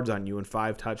 400 yards on you and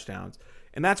 5 touchdowns,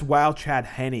 and that's while Chad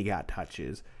Henne got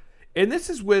touches. And this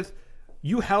is with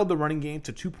you held the running game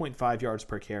to 2.5 yards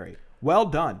per carry. Well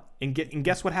done. And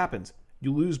guess what happens?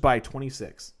 You lose by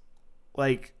 26.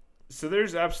 Like. So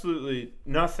there's absolutely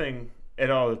nothing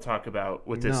at all to talk about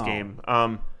with this No. game.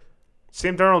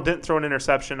 Sam Darnold didn't throw an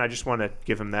interception. I just want to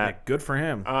give him that. Like, good for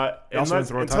him. Uh, He also didn't unless,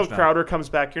 throw a until touchdown. Crowder comes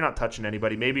back, you're not touching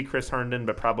anybody. Maybe Chris Herndon,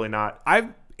 but probably not.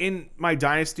 In my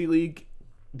dynasty league,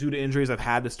 due to injuries, I've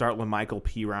had to start LaMichael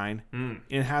Pirine.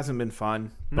 It hasn't been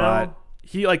fun, but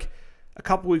he a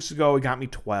couple weeks ago he got me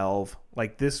 12.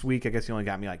 Like this week, I guess he only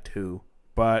got me like 2.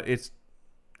 But it's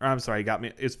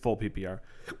full PPR.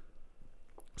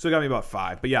 So it got me about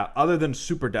 5. But yeah, other than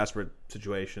super desperate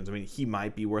situations, I mean, he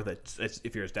might be worth it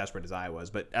if you're as desperate as I was.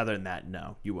 But other than that,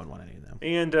 no, you wouldn't want any of them.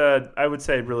 And I would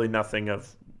say really nothing of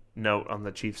note on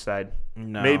the Chiefs side.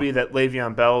 No. Maybe that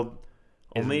Le'Veon Bell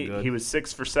Isn't good. he was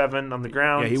 6 for 7 on the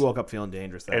ground. Yeah, he woke up feeling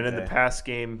dangerous that and in day. the pass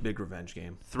game, Big revenge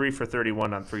game. 3 for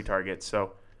 31 on 3 targets.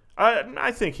 So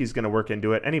I think he's going to work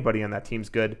into it. Anybody on that team's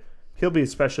good. He'll be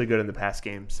especially good in the pass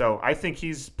game. So I think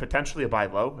he's potentially a buy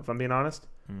low, if I'm being honest.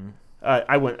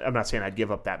 I'm not saying I'd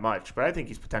give up that much, but I think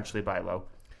he's potentially a buy low.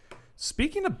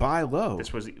 Speaking of buy low,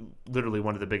 This was literally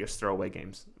one of the biggest throwaway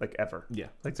games like ever. yeah,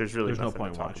 Like there's really no nothing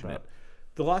point to talk watching about. it.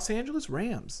 The Los Angeles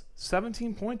Rams,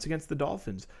 17 points against the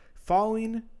Dolphins,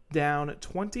 falling down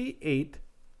 28-10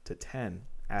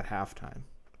 at halftime,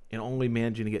 and only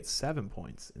managing to get 7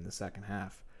 points in the second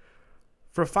half.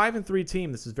 For a 5-3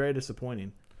 team, this is very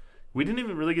disappointing. We didn't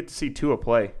even really get to see Tua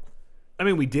play. I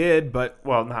mean, we did, but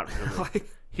Well, not really. like,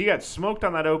 He got smoked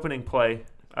on that opening play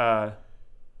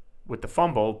with the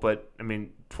fumble, but I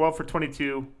mean, 12 for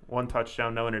 22, 1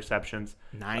 touchdown, no interceptions.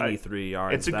 93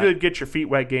 yards. It's a good get your feet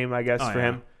wet game, I guess, Oh, for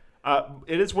yeah. him.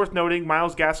 It is worth noting,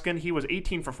 Myles Gaskin, he was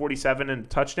 18 for 47 and a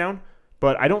touchdown,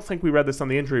 but I don't think we read this on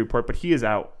the injury report, but he is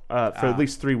out for at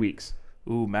least 3 weeks.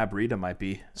 Ooh, Matt Breida might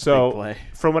be a big So play.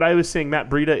 from what I was seeing, Matt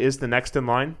Breida is the next in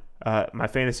line. My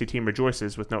fantasy team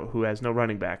rejoices with who has no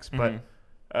running backs, but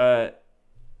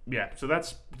yeah. So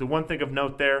that's the one thing of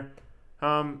note there.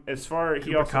 As far he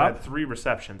Cooper also Kupp? had 3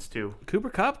 receptions too.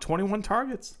 Cooper Kupp, 21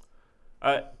 targets.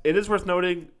 It is worth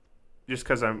noting, just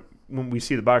because when we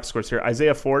see the box scores here,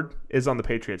 Isaiah Ford is on the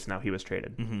Patriots now. He was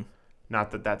traded. Not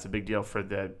that that's a big deal for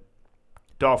the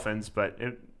Dolphins, but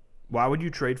Why would you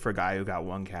trade for a guy who got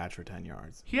 1 catch for 10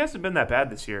 yards? he hasn't been that bad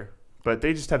this year. But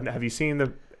they just haven't. Have you seen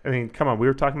the? I mean, come on. We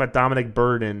were talking about Dominic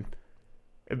Byrd, and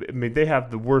I mean they have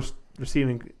the worst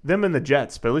receiving. Them and the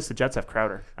Jets, but at least the Jets have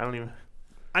Crowder.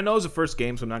 I know it's the first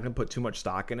game, so I'm not going to put too much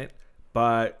stock in it,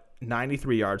 but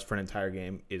 93 yards for an entire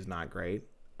game is not great.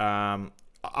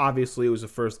 Obviously, it was the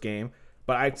first game,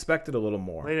 but I expected a little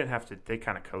more. They didn't have to. They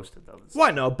kind of coasted though. Well,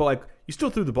 I know, but like you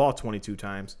still threw the ball 22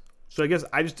 times, so I guess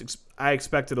I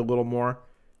expected a little more,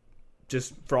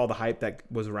 just for all the hype that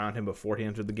was around him before he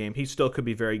entered the game. He still could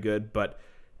be very good, but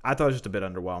I thought it was just a bit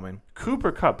underwhelming.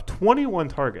 Cooper Kupp, 21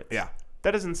 targets. Yeah.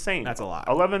 That is insane. That's a lot.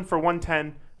 11 for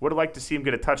 110, Would have liked to see him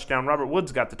get a touchdown. Robert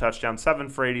Woods got the touchdown, 7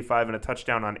 for 85 and a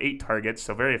touchdown on 8 targets,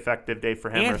 so very effective day for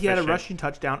him. And he had a rushing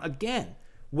touchdown again.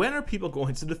 When are people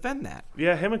going to defend that?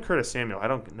 Yeah, him and Curtis Samuel. I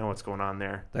don't know what's going on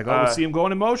there. Like, we'll see him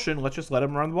going in motion. Let's just let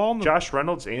him run the ball. Josh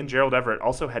Reynolds and Gerald Everett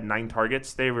also had 9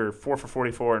 targets. They were 4 for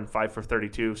 44 and 5 for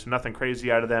 32, so nothing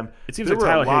crazy out of them. It seems there like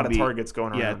were Tyler a lot Higbee, of targets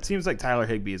going Yeah, around. it seems like Tyler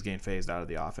Higbee is getting phased out of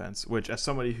the offense, which as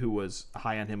somebody who was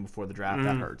high on him before the draft,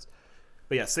 that hurts.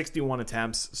 But yeah, 61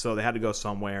 attempts, so they had to go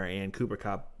somewhere, and Cooper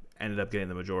Kupp ended up getting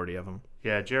the majority of them.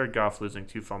 Yeah, Jared Goff losing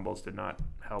 2 fumbles did not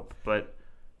help, but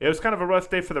it was kind of a rough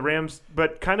day for the Rams,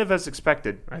 but kind of as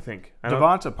expected, I think.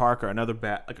 Devonta Parker, another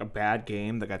bad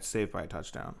game that got saved by a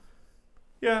touchdown.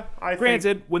 Yeah,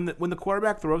 Granted, when the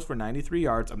quarterback throws for 93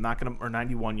 yards, I'm not gonna, or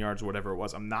 91 yards or whatever it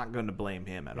was, I'm not going to blame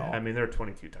him at all. I mean, there are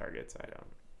 22 targets.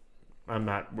 I'm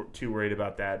not too worried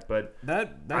about that, but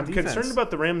I'm defense, concerned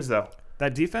about the Rams though.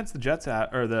 That defense the Jets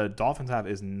have, or the Dolphins have,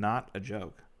 is not a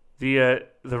joke. The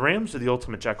Rams are the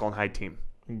ultimate Jekyll and Hyde team.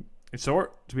 To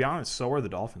be honest, so are the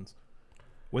Dolphins.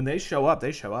 When they show up,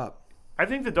 they show up. I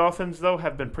think the Dolphins, though,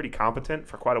 have been pretty competent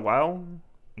for quite a while.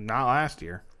 Not last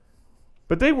year.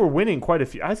 But they were winning quite a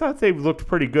few. I thought they looked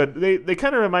pretty good. They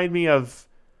kind of remind me of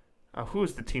who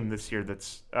is the team this year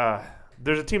that's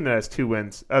there's a team that has 2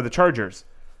 wins. The Chargers.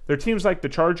 They're teams like the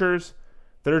Chargers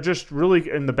that are just really,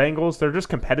 in the Bengals, they're just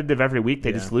competitive every week.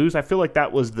 They just lose. I feel like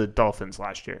that was the Dolphins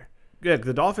last year. Yeah,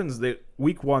 the Dolphins,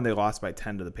 week 1, they lost by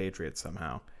 10 to the Patriots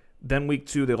somehow. Then week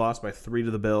 2, they lost by 3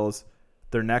 to the Bills.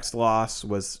 Their next loss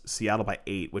was Seattle by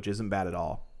 8, which isn't bad at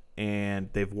all. And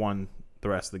they've won the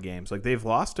rest of the games. Like, they've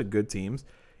lost to good teams.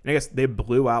 And I guess they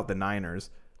blew out the Niners.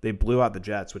 They blew out the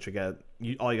Jets, which all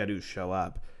you got to do is show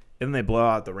up. And then they blow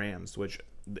out the Rams, which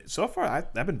so far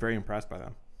I've been very impressed by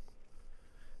them.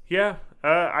 Yeah,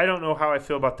 I don't know how I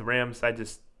feel about the Rams. I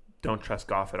just don't trust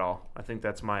Goff at all. I think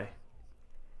that's my...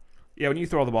 Yeah, when you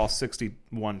throw the ball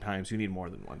 61 times, you need more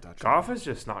than one touchdown. Goff is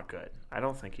just not good. I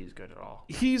don't think he's good at all.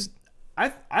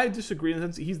 I disagree in the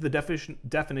sense he's the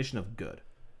definition of good.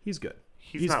 He's good.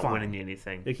 He's not fine. winning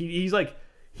anything. Like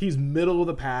he's middle of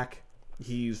the pack.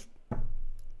 He's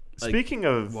speaking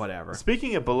of whatever.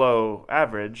 Speaking of below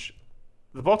average,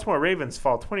 the Baltimore Ravens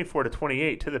fall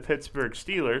 24-28 to the Pittsburgh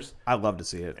Steelers. I'd love to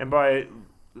see it. And by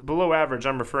below average,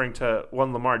 I'm referring to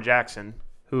one Lamar Jackson,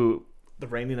 who the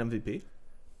reigning MVP.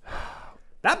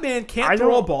 That man can't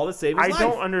throw a ball to save his life. I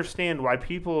don't understand why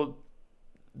people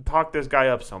talk this guy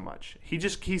up so much.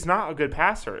 He's not a good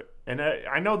passer. And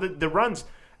I know that the runs,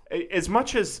 as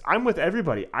much as I'm with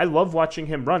everybody, I love watching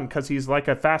him run because he's like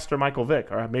a faster Michael Vick.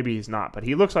 Or maybe he's not, but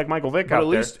he looks like Michael Vick out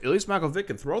there. At least Michael Vick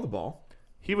can throw the ball.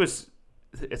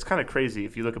 It's kind of crazy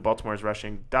if you look at Baltimore's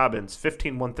rushing. Dobbins,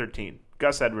 15-113.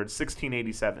 Gus Edwards,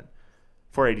 16-87.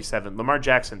 487. Lamar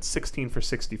Jackson, 16 for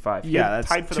 65. Yeah, that's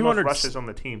tied for the most rushes on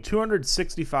the team.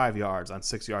 265 yards on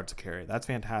 6 yards a carry. That's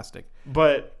fantastic.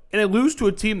 And they lose to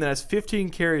a team that has 15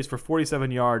 carries for 47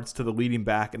 yards to the leading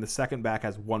back, and the second back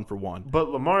has 1 for 1. But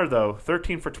Lamar, though,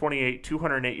 13 for 28,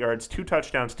 208 yards, 2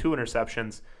 touchdowns, 2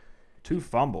 interceptions. 2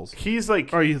 fumbles. He's like...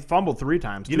 Or he fumbled 3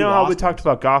 times. You know how we talked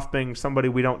about Goff being somebody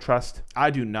we don't trust? I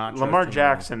do not trust Lamar him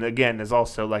Jackson, again, is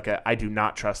also like I do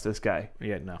not trust this guy.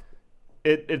 Yeah, no.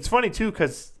 It's funny, too,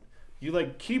 because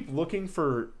you keep looking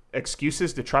for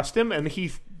excuses to trust him, and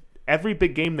every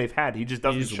big game they've had, he just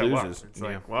doesn't show loses. up. It's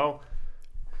like, well...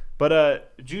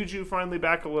 But Juju finally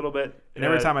back a little bit. And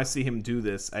every time I see him do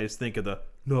this, I just think of the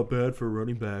not bad for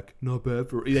running back, not bad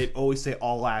for... They always say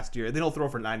all last year. They don't throw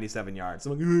for 97 yards.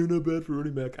 I'm like, not bad for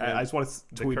running back. I just want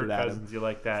to tweet Kirk it at Cousins, him. you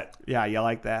like that. Yeah, you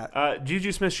like that.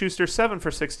 Juju Smith-Schuster, 7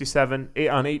 for 67, 8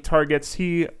 on 8 targets.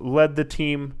 He led the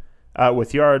team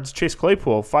with yards. Chase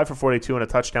Claypool, 5 for 42 and a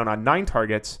touchdown on 9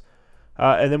 targets.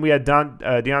 And then we had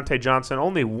Deontay Johnson,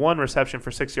 only 1 reception for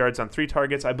 6 yards on 3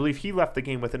 targets. I believe he left the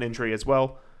game with an injury as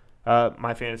well.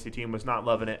 My fantasy team was not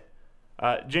loving it.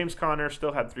 James Conner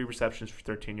still had 3 receptions for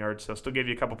 13 yards, so still gave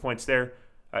you a couple points there.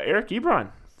 Eric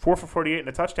Ebron, 4 for 48 and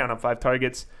a touchdown on 5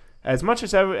 targets. As much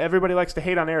as everybody likes to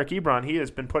hate on Eric Ebron, he has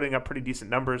been putting up pretty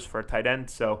decent numbers for a tight end,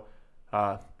 so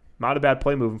not a bad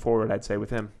play moving forward, I'd say,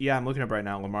 with him. Yeah, I'm looking up right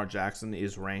now. Lamar Jackson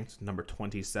is ranked number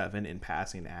 27 in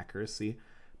passing accuracy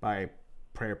by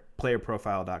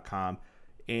playerprofile.com,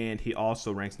 and he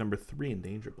also ranks number 3 in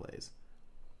danger plays,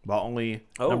 while only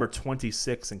number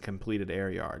 26 in completed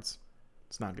air yards.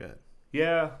 It's not good.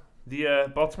 Yeah,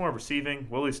 the Baltimore receiving,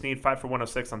 Willie Snead, 5 for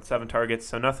 106 on 7 targets,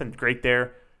 so nothing great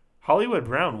there. Hollywood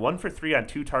Brown, 1 for 3 on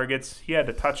 2 targets. He had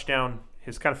a touchdown.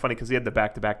 It's kind of funny because he had the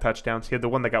back-to-back touchdowns. He had the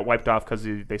one that got wiped off because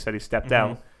they said he stepped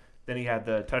out. Then he had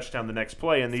the touchdown the next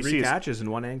play. And 3 catches and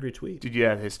 1 angry tweet.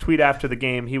 Yeah, his tweet after the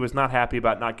game, he was not happy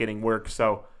about not getting work.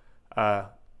 So,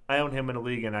 I own him in a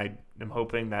league, and I am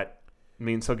hoping that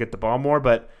means he'll get the ball more.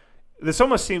 But this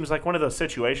almost seems like one of those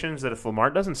situations that if Lamar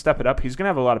doesn't step it up, he's going to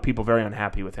have a lot of people very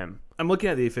unhappy with him. I'm looking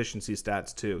at the efficiency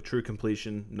stats, too. True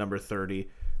completion, number 30.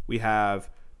 We have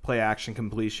play action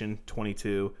completion,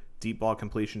 22. Deep ball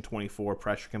completion, 24.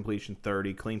 Pressure completion,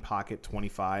 30. Clean pocket,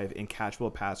 25. And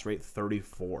catchable pass rate,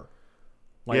 34.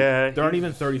 There aren't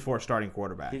even 34 starting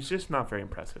quarterbacks. He's just not very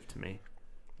impressive to me.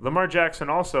 Lamar Jackson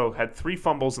also had 3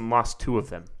 fumbles and lost 2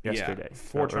 of them yesterday.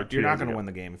 Yeah, you're not going to win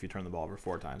the game if you turn the ball over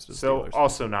 4 times to the So Steelers.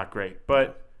 Also not great.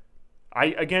 But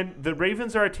the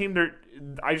Ravens are a team that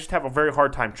I just have a very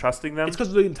hard time trusting them. It's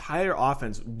because the entire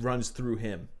offense runs through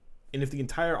him. And if the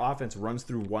entire offense runs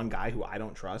through one guy who I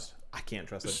don't trust, I can't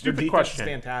trust it. Stupid Their defense question.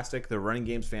 is fantastic. Their running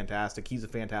game's fantastic. He's a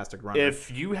fantastic runner.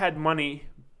 If you had money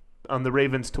on the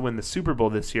Ravens to win the Super Bowl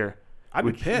this year, I'd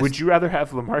be pissed. Would you rather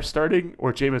have Lamar starting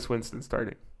or Jameis Winston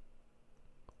starting?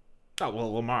 Oh,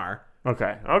 well, Lamar.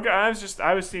 Okay.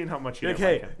 I was seeing how much you didn't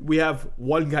like him. We have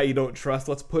one guy you don't trust.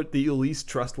 Let's put the least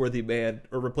trustworthy man,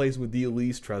 or replace with the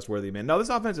least trustworthy man. No, this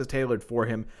offense is tailored for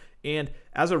him. And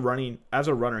as a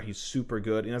runner, he's super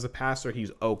good. And as a passer,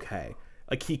 he's okay.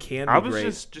 Like, he can be great. I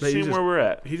was just seeing where we're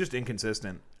at. He's just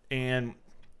inconsistent. And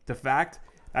the fact,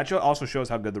 that also shows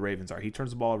how good the Ravens are. He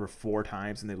turns the ball over 4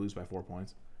 times, and they lose by 4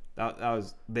 points.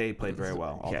 They played very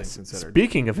well, all things considered.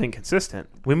 Speaking of inconsistent,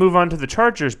 we move on to the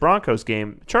Chargers-Broncos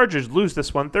game. Chargers lose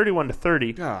this one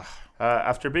 31-30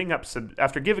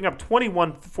 after giving up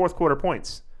 21 fourth-quarter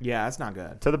points. Yeah, that's not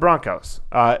good. To the Broncos.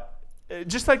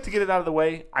 Just like to get it out of the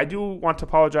way, I do want to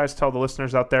apologize to all the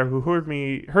listeners out there who heard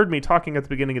me talking at the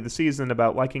beginning of the season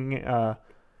about liking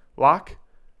Locke.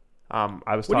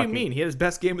 What do you mean? He had his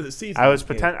best game of the season. I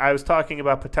was talking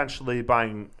about potentially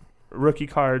buying rookie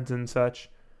cards and such.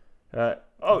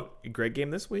 Great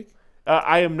game this week.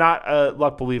 I am not a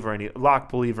Locke believer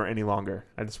any longer.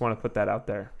 I just want to put that out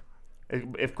there.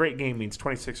 If great game means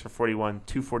 26 for 41,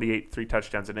 248, 3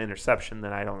 touchdowns, and an interception,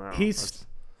 then I don't know.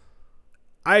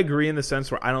 I agree in the sense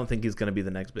where I don't think he's going to be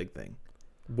the next big thing,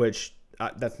 which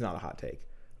that's not a hot take.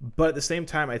 But at the same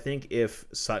time, I think if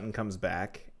Sutton comes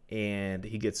back and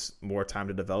he gets more time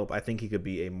to develop, I think he could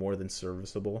be a more than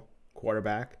serviceable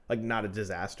quarterback, like not a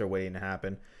disaster waiting to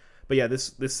happen. But yeah,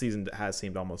 this season has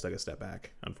seemed almost like a step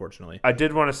back, unfortunately. I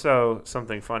did want to show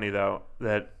something funny, though,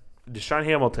 that Deshaun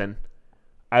Hamilton,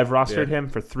 I've rostered him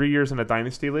for 3 years in a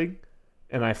dynasty league,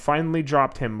 and I finally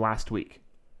dropped him last week.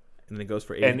 And then it goes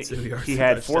for 82 yards. He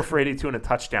had 4 for 82 and a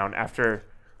touchdown after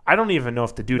I don't even know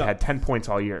if the dude had 10 points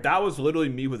all year. That was literally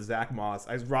me with Zach Moss.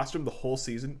 I rostered him the whole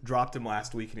season, dropped him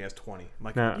last week, and he has 20. I'm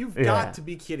like, you've got to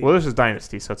be kidding Well, me. this is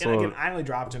dynasty, so it's Again, I only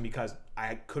dropped him because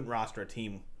I couldn't roster a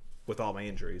team with all my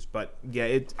injuries. But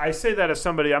yeah, I say that as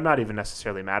somebody, I'm not even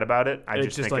necessarily mad about it. I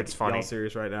just think it's funny. Y'all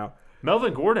serious right now.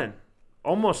 Melvin Gordon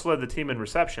almost led the team in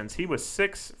receptions. He was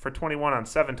 6 for 21 on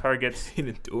 7 targets. He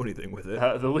didn't do anything with it.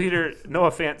 The leader, Noah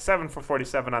Fant, 7 for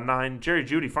 47 on 9. Jerry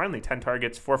Jeudy, finally 10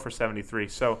 targets, 4 for 73.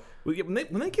 So when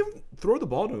they throw the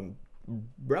ball to him,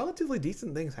 relatively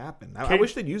decent things happen. I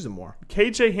wish they'd use him more.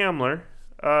 KJ Hamler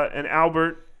and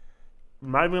Albert,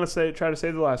 I'm not even going to try to say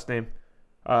the last name,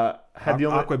 had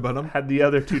the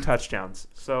other 2 touchdowns.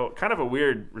 So kind of a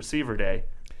weird receiver day.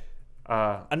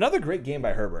 Another great game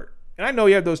by Herbert. And I know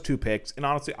he had those 2 picks, and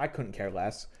honestly, I couldn't care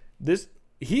less.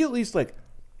 He at least,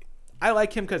 I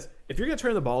like him because if you're going to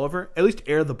turn the ball over, at least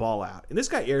air the ball out. And this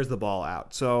guy airs the ball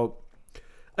out. So,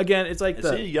 again, it's like Is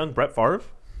he a young Brett Favre?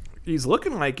 He's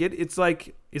looking like it. It's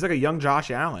like he's like a young Josh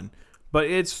Allen. But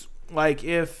it's like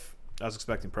if I was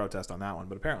expecting protest on that one,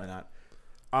 but apparently not.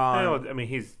 I mean,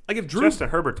 he's like if Justin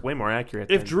Herbert's way more accurate.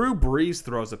 If Drew Brees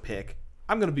throws a pick,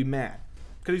 I'm going to be mad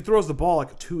because he throws the ball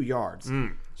 2 yards.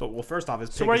 So, well, first off,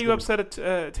 so why are you upset at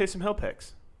Taysom Hill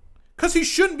picks? Because he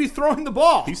shouldn't be throwing the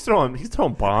ball. He's throwing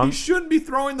bombs. He shouldn't be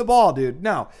throwing the ball, dude.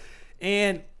 No.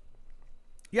 And,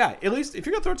 yeah, at least if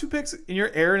you're going to throw 2 picks and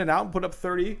you're airing it out and put up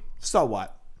 30, so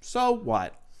what? So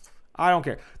what? I don't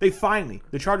care.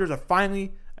 The Chargers are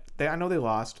finally, I know they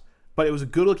lost, but it was a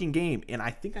good-looking game, and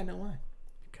I think I know why.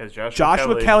 Because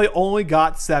Joshua Kelly only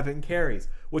got 7 carries,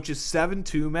 which is 7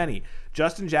 too many.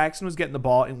 Justin Jackson was getting the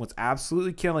ball and was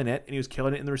absolutely killing it, and he was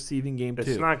killing it in the receiving game too.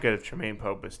 It's not good if Tremaine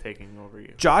Pope is taking over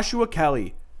you. Joshua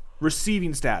Kelly,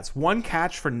 receiving stats, 1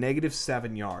 catch for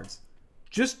 -7 yards.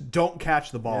 Just don't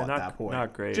catch the ball at that point.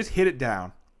 Not great. Just hit it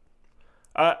down.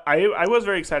 I was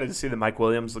very excited to see that Mike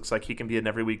Williams looks like he can be an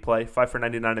every week play. 5 for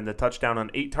 99 in the touchdown on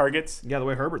 8 targets. Yeah, the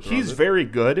way Herbert throws He's very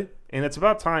good, and it's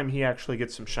about time he actually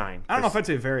gets some shine. I don't know if I'd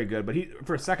say very good, but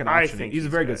for a second option, he's a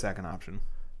very good second option.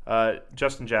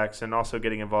 Justin Jackson also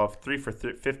getting involved, 3 for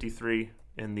 53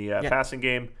 in the passing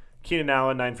game. Keenan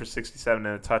Allen, 9 for 67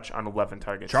 and a touch on 11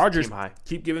 targets. Chargers Team high.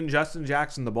 keep giving Justin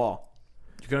Jackson the ball.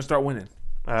 You're going to start winning.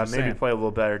 Maybe saying. play a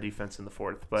little better defense in the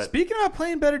fourth. But Speaking about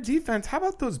playing better defense, how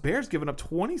about those Bears giving up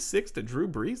 26 to Drew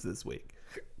Brees this week?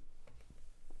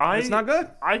 It's not good.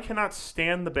 I cannot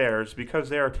stand the Bears because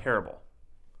they are terrible.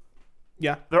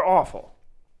 Yeah. They're awful.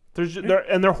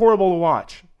 They're horrible to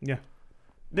watch. Yeah.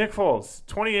 Nick Foles,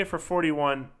 28 for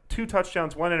 41, 2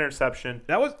 touchdowns, 1 interception.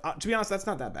 That was, to be honest, that's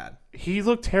not that bad. He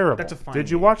looked terrible. That's a fine Did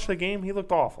you game. watch the game? He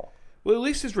looked awful. Well, at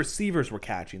least his receivers were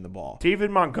catching the ball.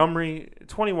 David Montgomery,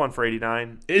 21 for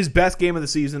 89. His best game of the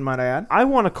season, might I add. I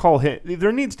want to call him.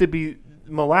 There needs to be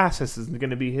molasses is going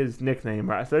to be his nickname,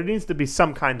 right? So there needs to be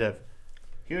some kind of.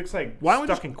 He looks like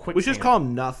stuck in quicksand. We should just call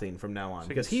him nothing from now on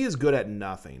because he is good at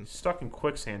nothing. Stuck in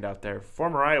quicksand out there.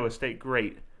 Former Iowa State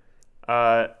great.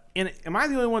 And am I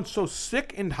the only one so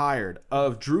sick and tired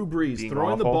of Drew Brees Being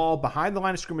throwing the awful? ball behind the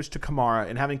line of scrimmage to Kamara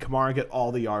and having Kamara get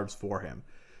all the yards for him?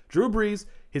 Drew Brees,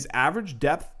 his average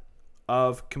depth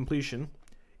of completion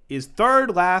is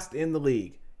third last in the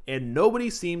league, and nobody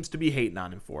seems to be hating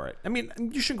on him for it. I mean,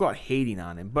 you shouldn't go out hating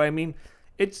on him, but I mean,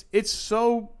 it's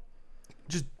so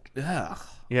just ugh.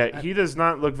 Yeah, he does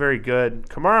not look very good.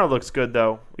 Kamara looks good,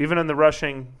 though. Even in the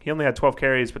rushing, he only had 12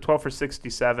 carries, but 12 for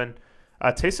 67.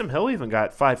 Taysom Hill even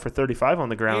got 5 for 35 on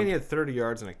the ground. And he had 30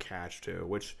 yards and a catch, too,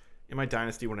 which in my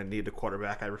dynasty, when I needed a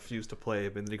quarterback, I refused to play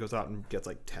him, and then he goes out and gets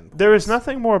like 10 points. There is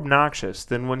nothing more obnoxious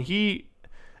than when he...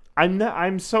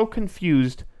 I'm so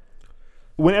confused.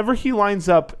 Whenever he lines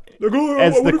up as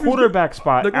the quarterback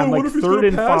spot on like 3rd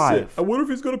and 5... I wonder if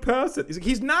he's going to pass it.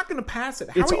 He's not going to pass it.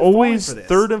 How It's are you falling always for this?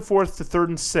 3rd and 4th to 3rd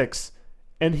and 6th,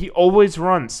 and he always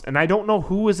runs. And I don't know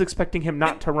who is expecting him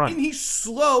not to run. And he's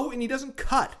slow, and he doesn't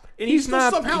cut. And He's still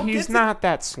not. somehow He's gets not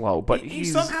that slow, but He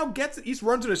he's somehow gets it. He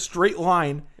runs in a straight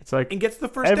line. It's like and gets the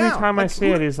first every down. time I Like, see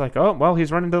it, he's like, "Oh, well,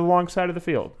 he's running to the long side of the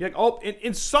field." Like,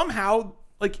 and somehow,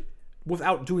 like,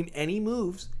 without doing any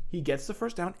moves, he gets the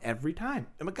first down every time.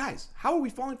 I'm like, guys, how are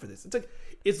we falling for this?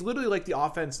 It's literally like the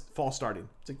offense false starting.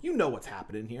 It's like, you know what's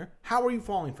happening here. How are you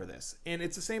falling for this? And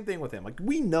it's the same thing with him. Like,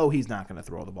 we know he's not going to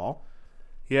throw the ball.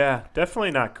 Yeah,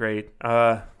 definitely not great.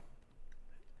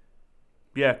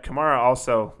 Yeah, Kamara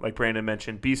also, like Brandon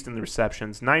mentioned, beast in the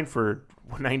receptions. 9 for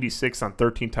 96 on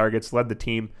 13 targets, led the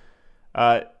team.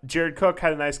 Jared Cook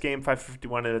had a nice game, 5 for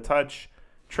 51 and a touch.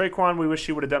 Traquan, we wish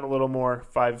he would have done a little more,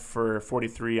 5 for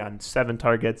 43 on 7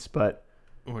 targets. But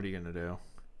What are you going to do?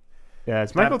 yeah,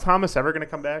 is Michael Thomas ever going to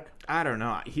come back? I don't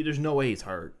know. There's no way he's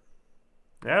hurt.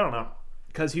 I don't know.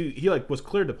 Because he like was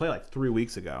cleared to play like 3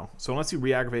 weeks ago. So unless he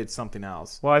re-aggravated something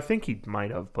else. Well, I think he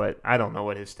might have, but I don't know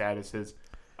what his status is.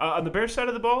 On the Bears side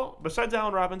of the ball, besides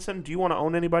Allen Robinson, do you want to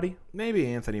own anybody? Maybe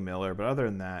Anthony Miller, but other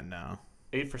than that, no.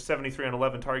 8 for 73 on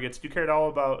 11 targets. Do you care at all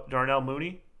about Darnell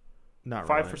Mooney? Not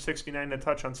 5 really. for 69 and a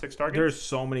touch on 6 targets. There's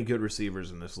so many good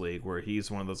receivers in this league where he's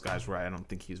one of those guys where I don't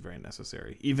think he's very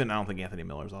necessary. Even I don't think Anthony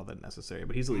Miller's all that necessary,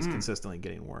 but he's at least consistently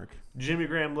getting work. Jimmy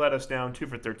Graham let us down 2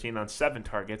 for 13 on 7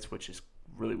 targets, which is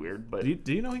really weird. But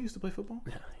Do you know he used to play football?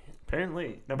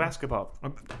 apparently, no basketball.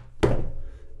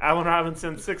 Allen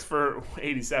Robinson 6 for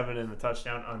 87 and a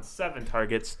touchdown on 7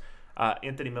 targets.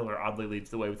 Anthony Miller oddly leads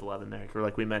the way with 11 there,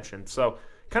 like we mentioned. So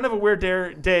kind of a weird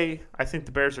day. I think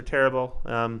the Bears are terrible.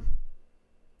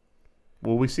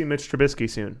 Will we see Mitch Trubisky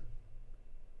soon?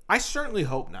 I certainly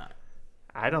hope not.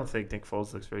 I don't think Nick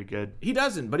Foles looks very good. He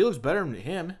doesn't, but he looks better than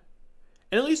him.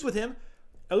 And at least with him,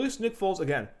 at least Nick Foles,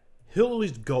 again, he'll at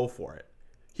least go for it.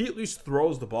 He at least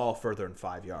throws the ball further than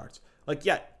 5 yards. Like,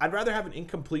 yeah, I'd rather have an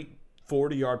incomplete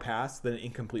 40-yard pass than an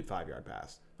incomplete 5-yard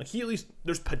pass. Like, he at least,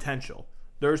 there's potential.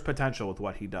 There's potential with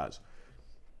what he does.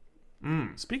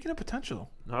 Speaking of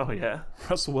potential, Oh, yeah.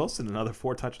 Russell Wilson, another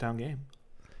 4-touchdown game.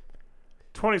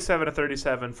 27 to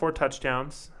 37, 4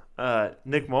 touchdowns.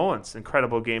 Nick Mullins,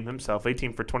 incredible game himself,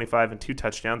 18 for 25 and 2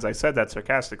 touchdowns. I said that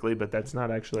sarcastically, but that's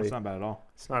not actually. That's not bad at all.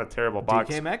 It's not a terrible box.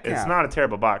 DK Metcalf. It's not a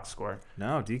terrible box score.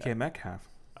 No, DK Metcalf.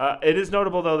 It is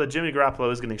notable though that Jimmy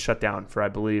Garoppolo is getting shut down for, I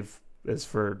believe,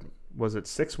 was it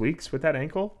 6 weeks with that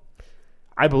ankle?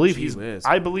 I believe Gee whiz.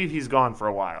 he's gone for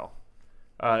a while.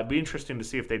 It'd be interesting to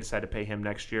see if they decide to pay him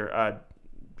next year. I'm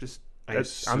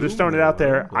just throwing it out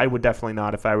there. I would definitely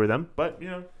not if I were them. But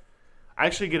I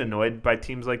actually get annoyed by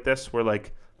teams like this where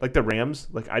like the Rams.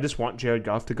 Like I just want Jared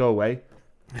Goff to go away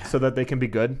so that they can be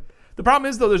good. The problem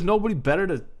is though, there's nobody better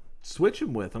to switch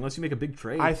him with unless you make a big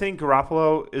trade. I think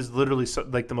Garoppolo is literally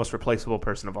like the most replaceable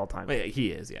person of all time. Yeah,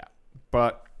 he is, yeah.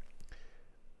 But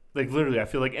like literally, I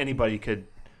feel like anybody could.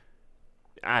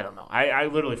 I don't know. I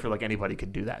literally feel like anybody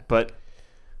could do that. But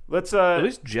let's. at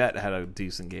least Jet had a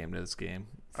decent game this game.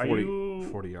 40 are you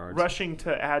 40 yards. rushing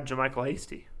to add JaMychal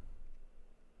Hasty?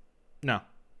 No.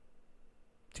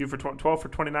 12 for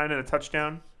 29 and a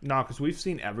touchdown. No, because we've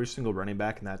seen every single running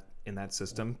back in that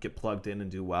system get plugged in and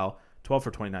do well. 12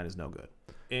 for 29 is no good.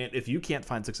 And if you can't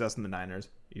find success in the Niners,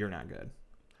 you're not good.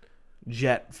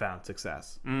 Jet found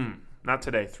success. Not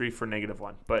today. 3 for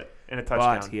 -1, but in a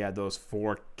touchdown. But he had those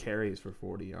 4 carries for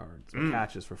 40 yards, or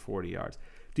catches for 40 yards.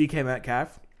 DK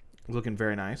Metcalf looking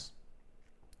very nice.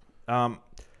 12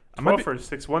 for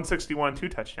 161, 2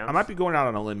 touchdowns. I might be going out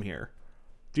on a limb here.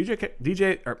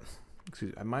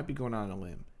 I might be going out on a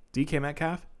limb. DK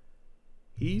Metcalf,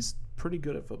 he's pretty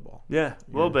good at football. Yeah,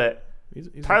 a little bit. He's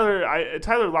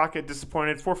Tyler Lockett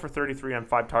disappointed. 4 for 33 on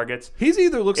 5 targets. He's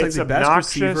either looks like It's the best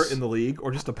obnoxious. receiver in the league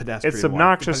or just a pedestrian. It's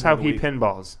obnoxious how he depending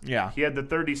on the week. pinballs. Yeah. He had the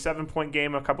 37-point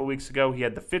game a couple weeks ago. He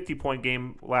had the 50-point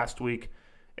game last week.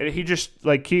 And he just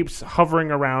keeps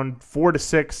hovering around 4 to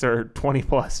 6 or 20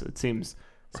 plus, it seems.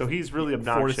 So he's really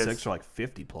obnoxious. 4 to 6 or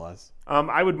 50 plus.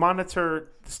 I would monitor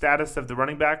the status of the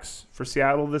running backs for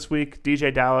Seattle this week.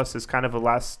 DJ Dallas is kind of a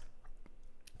last.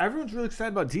 Everyone's really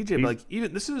excited about DJ, but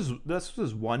even this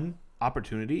was one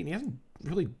opportunity, and he hasn't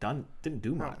really didn't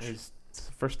do much. It's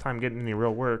the first time getting any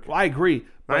real work. Well, I agree.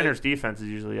 Niners defense is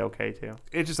usually okay too.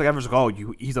 It's just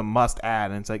everyone's he's a must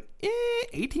add, and it's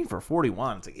 18 for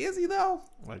 41. It's is he though?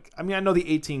 I know the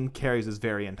 18 carries is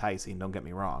very enticing. Don't get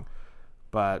me wrong,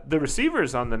 but the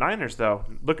receivers on the Niners though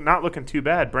not looking too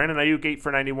bad. Brandon Ayuk 8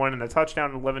 for 91 and a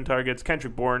touchdown, 11 targets.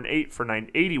 Kendrick Bourne 8 for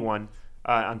 81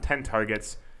 on 10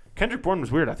 targets. Kendrick Bourne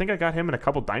was weird. I think I got him in a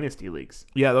couple dynasty leagues.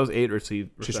 Yeah, those 8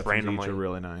 receptions just randomly are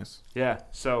really nice. Yeah,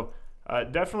 so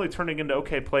definitely turning into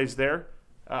okay plays there.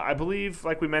 I believe,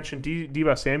 like we mentioned,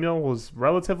 Deebo Samuel was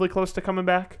relatively close to coming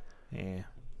back. Yeah.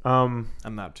 I'm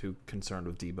not too concerned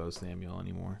with Deebo Samuel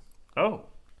anymore. Oh,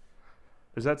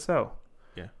 is that so?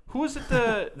 Yeah. Who was it?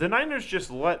 The Niners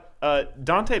just let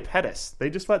Dante Pettis. They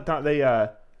just let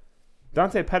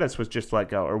Dante Pettis was just let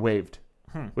go or waived.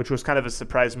 Which was kind of a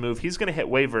surprise move. He's going to hit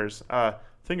waivers.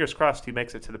 Fingers crossed he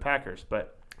makes it to the Packers.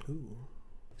 But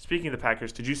speaking of the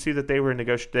Packers, did you see that they were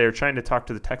They were trying to talk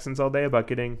to the Texans all day about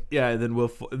getting. Yeah, and then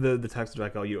the Texans are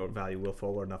like, "Oh, you don't value Will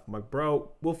Fuller enough." I'm like,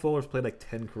 "Bro, Will Fuller's played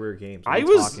 10 career games." What are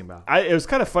you talking about? It was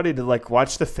kind of funny to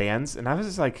watch the fans, and I was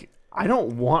just like, I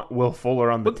don't want Will Fuller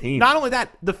on the team. Not only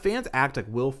that, the fans act like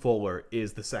Will Fuller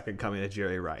is the second coming of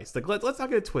Jerry Rice. Let's not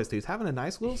get it twisted. He's having a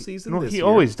nice little season this year. He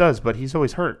always does, but he's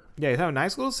always hurt. Yeah, he's having a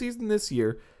nice little season this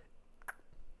year,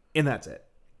 and that's it.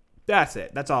 That's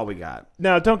it. That's all we got.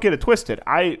 Now, don't get it twisted.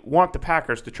 I want the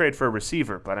Packers to trade for a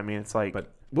receiver, but I mean, it's But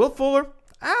Will Fuller,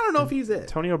 I don't know if he's it.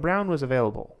 Antonio Brown was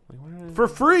available. For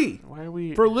free. Why are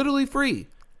we... For literally free.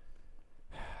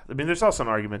 I mean, there's also an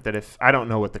argument that if I don't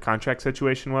know what the contract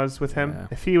situation was with him. Yeah.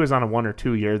 If he was on a 1 or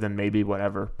 2 year, then maybe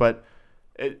whatever. But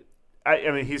I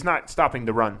mean, he's not stopping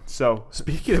the run. So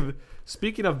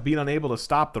speaking of being unable to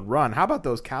stop the run, how about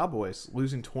those Cowboys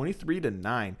losing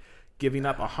 23-9, giving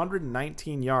up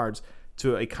 119 yards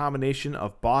to a combination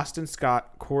of Boston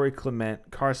Scott, Corey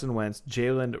Clement, Carson Wentz,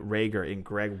 Jalen Reagor, and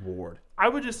Greg Ward. I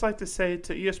would just like to say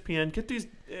to ESPN, get these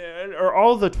or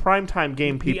all the primetime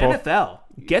game people. The NFL,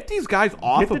 get these guys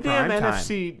off of primetime. Get the damn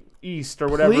NFC East or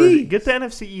whatever. Please. Get the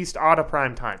NFC East out of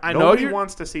primetime. Nobody Nobody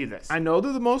wants to see this. I know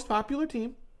they're the most popular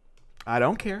team. I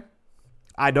don't care.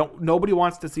 Nobody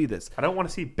wants to see this. I don't want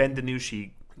to see Ben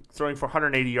DiNucci throwing for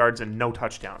 180 yards and no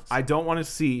touchdowns. I don't want to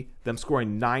see them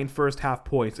scoring 9 first half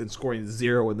points and scoring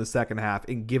 0 in the second half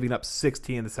and giving up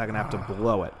 16 in the second half to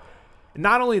blow it.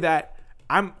 Not only that,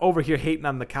 I'm over here hating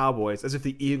on the Cowboys as if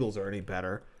the Eagles are any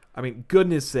better. I mean,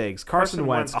 goodness sakes. Carson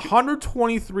Wentz,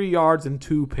 123 yards and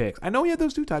 2 picks. I know he had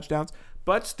those 2 touchdowns,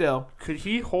 but still. Could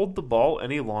he hold the ball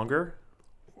any longer?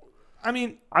 I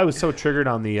mean, I was so triggered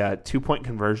on the 2-point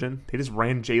conversion. They just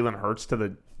ran Jalen Hurts to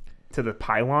the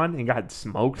pylon and got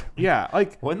smoked. Yeah,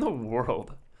 what in the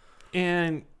world?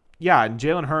 And yeah, and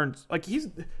Jalen Hurts,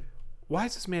 why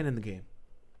is this man in the game?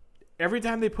 Every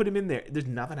time they put him in there, there's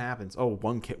nothing happens. Oh,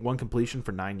 one completion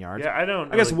for 9 yards. Yeah,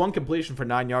 I guess one completion for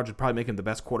 9 yards would probably make him the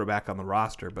best quarterback on the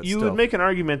roster. But you would make an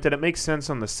argument that it makes sense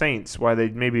on the Saints why they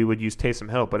maybe would use Taysom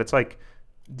Hill, but it's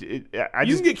you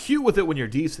can get cute with it when you're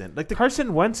decent.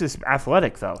 Carson Wentz is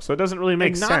athletic though, so it doesn't really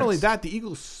make sense. And not only that, the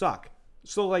Eagles suck.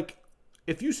 So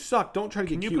if you suck, don't try to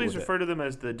get cute with it. Can you please refer to them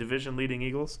as the division leading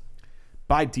Eagles?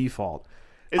 By default.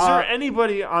 Is there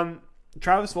anybody on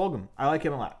Travis Fulgham? I like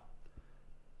him a lot.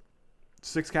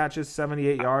 6 catches,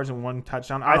 78 yards, and 1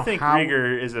 touchdown. I think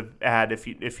Reagor is an ad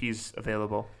if he's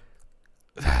available.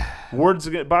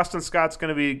 Boston Scott's going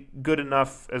to be good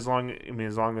enough as long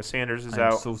as Sanders is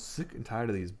out. I'm so sick and tired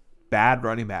of these bad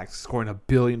running backs scoring 1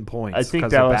 billion points. I think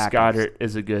Dallas Goedert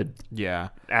is a good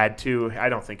ad too. I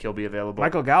don't think he'll be available.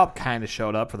 Michael Gallup kind of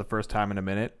showed up for the first time in a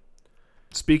minute.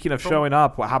 Speaking of showing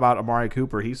up, how about Amari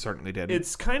Cooper? He certainly did.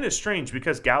 It's kind of strange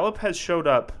because Gallup has showed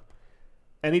up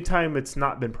anytime it's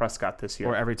not been Prescott this year.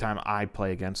 Or every time I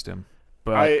play against him.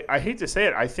 But I hate to say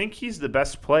it. I think he's the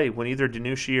best play when either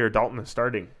Danucci or Dalton is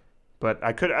starting. But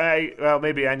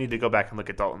maybe I need to go back and look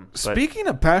at Dalton. But speaking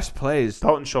of best plays,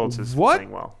 Dalton Schultz is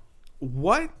playing well.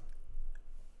 What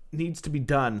needs to be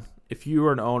done if you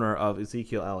are an owner of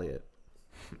Ezekiel Elliott?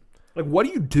 Like, what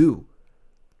do you do?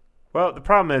 Well, the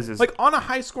problem is like on a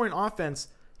high-scoring offense,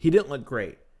 he didn't look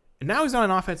great, and now he's on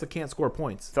an offense that can't score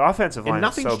points. The offensive line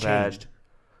is so bad.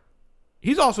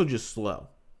 He's also just slow.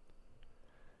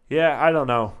 Yeah, I don't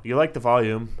know. You like the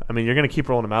volume. I mean, you're going to keep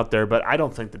rolling him out there, but I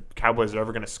don't think the Cowboys are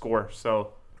ever going to score.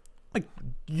 So, like,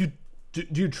 do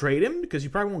you trade him because you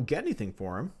probably won't get anything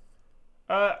for him?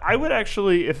 I would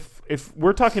actually, if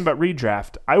we're talking about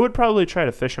redraft, I would probably try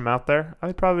to fish him out there.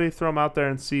 I'd probably throw him out there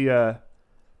and see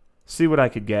what I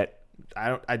could get.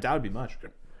 I doubt it'd be much.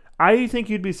 I think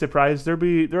you'd be surprised. There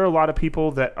are a lot of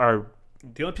people that are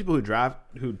the only people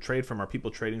who trade from are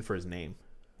people trading for his name.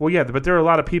 Well, yeah, but there are a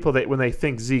lot of people that when they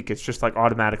think Zeke, it's just like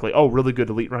automatically, oh, really good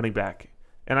elite running back.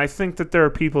 And I think that there are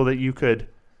people that you could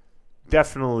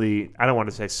definitely, I don't want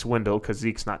to say swindle because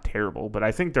Zeke's not terrible, but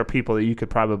I think there are people that you could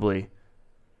probably.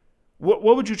 What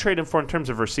would you trade him for in terms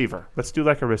of receiver? Let's do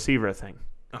like a receiver thing.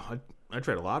 Oh, I'd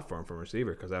trade a lot for him from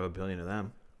receiver because I have a billion of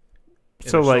them. And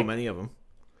so so many of them.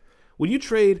 Would you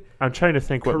trade? I'm trying to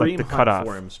think what Kareem like the Hunt cutoff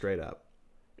for him straight up.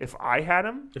 If I had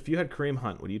him, if you had Kareem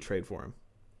Hunt, would you trade for him?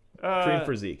 Kareem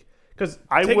for Zeke? Because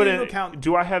I wouldn't.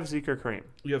 Do I have Zeke or Kareem?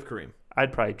 You have Kareem.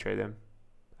 I'd probably trade him.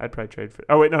 I'd probably trade for.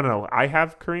 Oh wait, no. I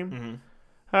have Kareem. Mm-hmm.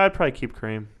 I'd probably keep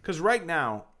Kareem. Because right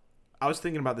now, I was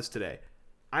thinking about this today.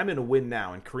 I'm in a win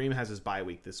now, and Kareem has his bye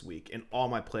week this week, and all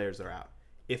my players are out.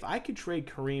 If I could trade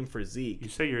Kareem for Zeke, you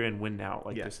say you're in win now,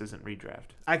 like this isn't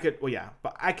redraft. I could. Well, yeah,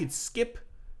 but I could skip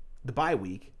the bye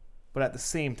week, but at the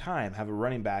same time have a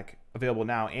running back available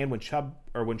now, and when Chubb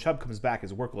comes back,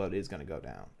 his workload is going to go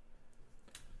down.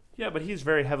 Yeah, but he's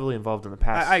very heavily involved in the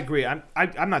pass. I agree. I'm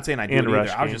not saying I do it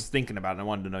either. I was just thinking about it. I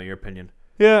wanted to know your opinion.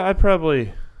 Yeah, I'd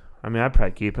probably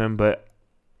keep him, but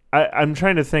I'm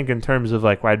trying to think in terms of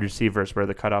like wide receivers where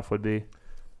the cutoff would be.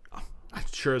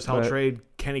 I'd sure as hell trade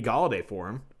Kenny Golladay for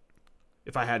him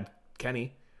if I had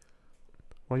Kenny.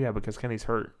 Well, yeah, because Kenny's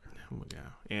hurt. Oh, yeah,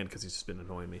 and because he's just been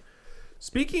annoying me.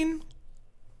 Speaking,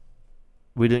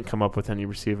 we didn't come up with any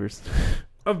receivers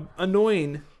of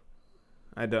annoying.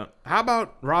 I don't. How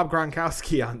about Rob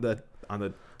Gronkowski on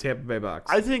the Tampa Bay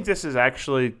Bucks? I think this is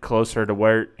actually closer to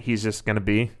where he's just going to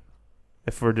be,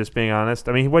 if we're just being honest.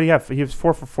 I mean, what do you have? He was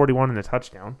 4 for 41 and a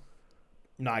touchdown.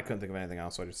 No, I couldn't think of anything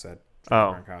else. So I just said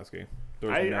Gronkowski.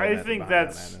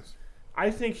 I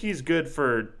think he's good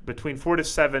for between 4 to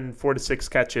 7, 4 to 6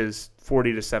 catches,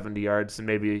 40 to 70 yards, and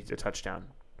maybe a touchdown.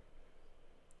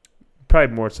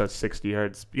 Probably more so 60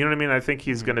 yards. You know what I mean? I think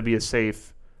he's going to be a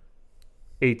safe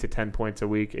 8 to 10 points a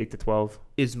week, 8 to 12.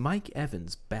 Is Mike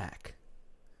Evans back?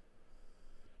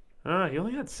 He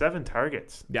only had 7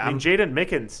 targets. Yeah, I mean, Jaden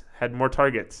Mickens had more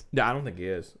targets. No, I don't think he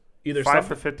is. Either 5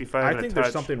 for 55. I think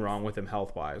there's something wrong with him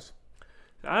health-wise.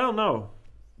 I don't know.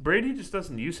 Brady just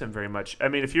doesn't use him very much. I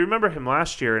mean, if you remember him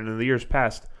last year and in the years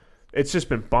past, it's just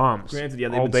been bombs. Granted, yeah,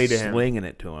 all day to him, slinging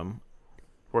it to him,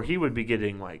 where he would be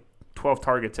getting like 12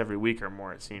 targets every week or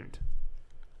more. It seemed.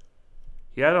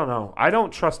 Yeah, I don't know. I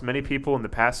don't trust many people in the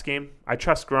pass game. I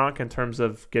trust Gronk in terms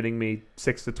of getting me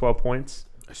 6 to 12 points.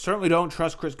 I certainly don't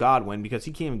trust Chris Godwin because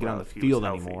he can't even get on the field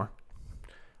anymore.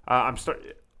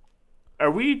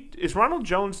 Is Ronald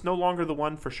Jones no longer the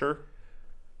one for sure?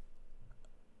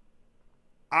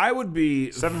 I would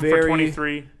be 7 for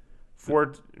 23,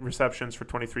 4 receptions for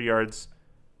 23 yards.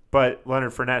 But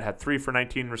Leonard Fournette had 3 for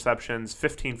 19 receptions,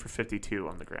 15 for 52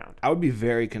 on the ground. I would be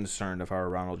very concerned if I were a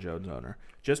Ronald Jones owner.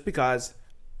 Just because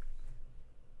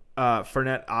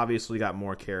Fournette obviously got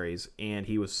more carries and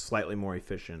he was slightly more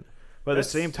efficient. But at the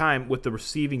same time, with the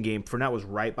receiving game, Fournette was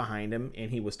right behind him and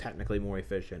he was technically more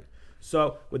efficient.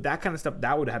 So with that kind of stuff,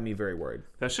 that would have me very worried.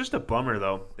 That's just a bummer,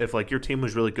 though, if like your team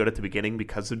was really good at the beginning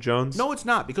because of Jones. No, it's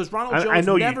not, because Ronald Jones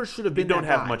never should have been that guy. You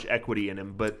don't have much equity in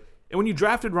him, but... And when you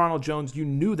drafted Ronald Jones, you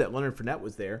knew that Leonard Fournette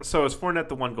was there. So is Fournette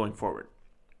the one going forward?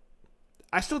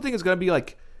 I still think it's going to be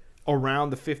like around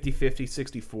the 50-50,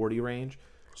 60-40 range.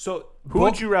 So who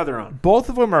would you rather own? Both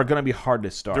of them are going to be hard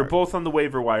to start. They're both on the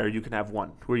waiver wire. You can have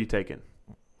one. Who are you taking?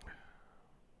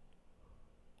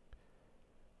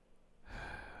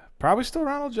 Probably still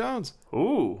Ronald Jones.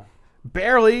 Ooh,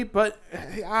 barely, but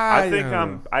I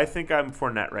think I'm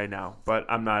Fournette right now, but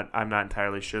I'm not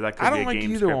entirely sure. That could be a game script thing. I don't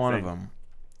like either one of them.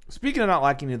 Speaking of not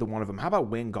liking either one of them, how about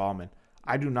Wayne Gallman?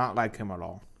 I do not like him at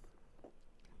all.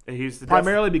 He's the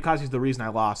primarily because he's the reason I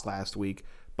lost last week.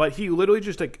 But he literally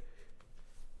just like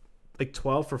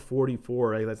 12 for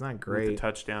 44. Like, that's not great. with the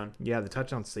touchdown. Yeah, the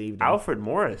touchdown saved him. Alfred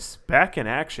Morris back in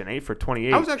action, 8 for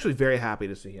 28. I was actually very happy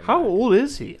to see him. How back. old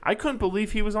is he? I couldn't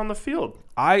believe he was on the field.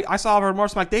 I saw Alfred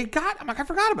Morris. I'm like, I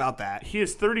forgot about that. He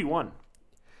is 31.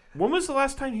 When was the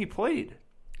last time he played?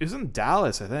 He was in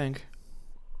Dallas, I think.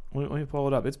 Let me pull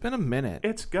it up. It's been a minute.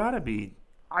 It's got to be.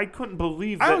 I couldn't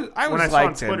believe that I when was I saw on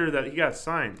liked him. Twitter that he got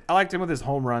signed. I liked him with his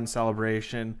home run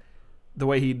celebration. The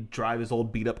way he'd drive his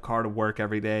old beat-up car to work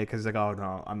every day because he's like, oh,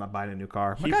 no, I'm not buying a new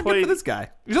car. He Good played- for this guy.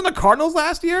 He was on the Cardinals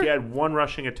last year? He had one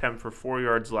rushing attempt for 4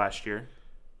 yards last year.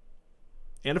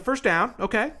 And a first down.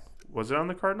 Okay. Was it on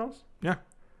the Cardinals? Yeah.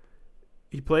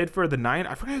 He played for the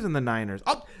Niners. I forgot he was in the Niners.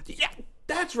 Oh, yeah.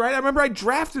 That's right. I remember I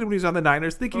drafted him when he was on the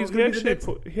Niners thinking he was going to be the next.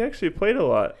 He actually played a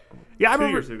lot. Yeah, I 2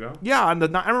 remember. years ago. Yeah, I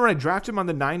remember when I drafted him on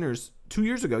the Niners 2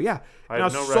 years ago. Yeah. I And I have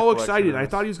was no so recollection excited. of I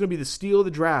this. thought he was going to be the steal of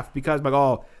the draft because, like,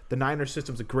 oh, the Niners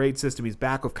system's a great system. He's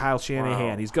back with Kyle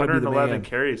Shanahan. Wow. He's going to be the 111 man.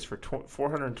 carries for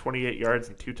 428 yards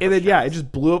and 2 touchdowns. And then, yeah, it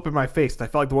just blew up in my face. I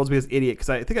felt like the world's biggest idiot because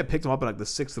I think I picked him up in like the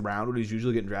 6th round when he's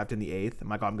usually getting drafted in the 8th. I'm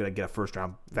like, oh, I'm going to get a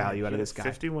first-round value out of this guy.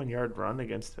 51-yard run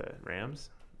against the Rams.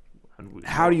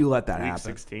 How do you let that Week happen?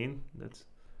 16.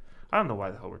 I don't know why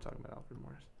the hell we're talking about Alfred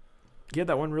Morris. He had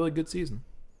that one really good season.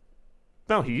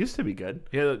 No, he used to be good.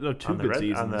 Yeah, no, two good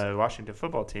seasons. On the Washington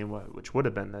football team, which would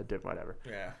have been whatever.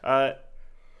 Yeah.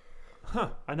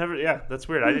 Yeah, that's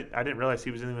weird. I didn't realize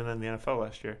he was even in the NFL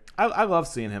last year. I love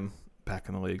seeing him back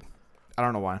in the league. I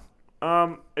don't know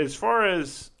why. As far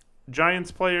as Giants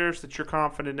players that you're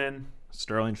confident in,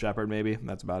 Sterling Shepard, maybe.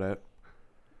 That's about it.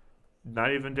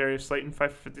 not even Darius Slayton,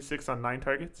 5 for 56 on 9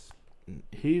 targets.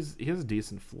 He has a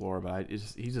decent floor, but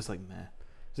he's just like meh.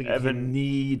 He's like, Evan- if you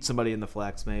need somebody in the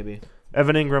flex, maybe.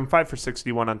 Evan Ingram, 5 for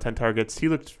 61 on 10 targets. He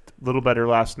looked a little better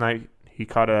last night. He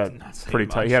caught a Not saying pretty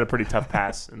tough. much. He had a pretty tough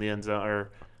pass in the end zone,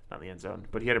 or not in the end zone,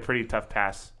 but he had a pretty tough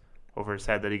pass over his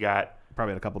head that he got.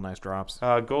 Probably had a couple nice drops.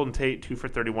 Golden Tate, 2 for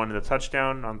 31 in the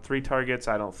touchdown on 3 targets.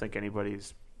 I don't think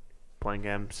anybody's playing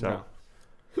him. So,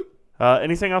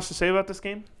 anything else to say about this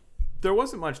game? There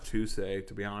wasn't much to say,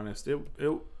 to be honest.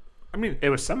 I mean, It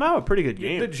was somehow a pretty good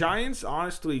game. the Giants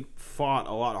honestly fought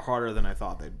a lot harder than I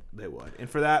thought they would, and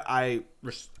for that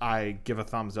I give a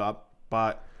thumbs up.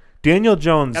 But Daniel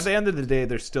Jones. at the end of the day,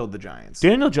 they're still the Giants.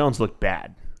 Daniel Jones looked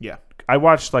bad. Yeah, I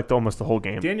watched almost the whole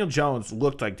game. Daniel Jones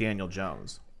looked like Daniel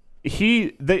Jones.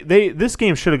 This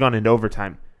game should have gone into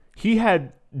overtime. He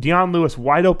had Deion Lewis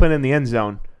wide open in the end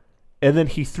zone, and then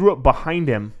he threw it behind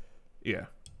him, Yeah,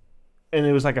 and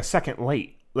it was like a second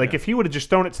late. Like Yeah. if he would have just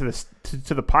thrown it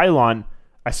to the pylon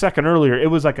a second earlier, it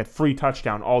was like a free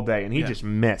touchdown all day, and he just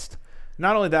missed.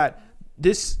 Not only that,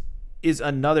 this is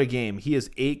another game. He has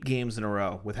 8 games in a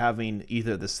row with having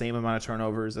either the same amount of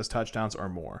turnovers as touchdowns or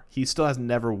more. He still has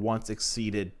never once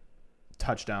exceeded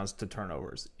touchdowns to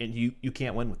turnovers, and you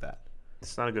can't win with that.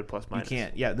 It's not a good plus minus. You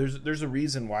can't. Yeah, there's a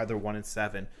reason why they're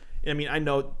 1-7. I mean, I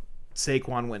know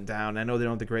Saquon went down. I know they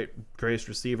don't have the greatest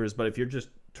receivers, but if you're just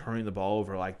turning the ball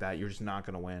over like that, you're just not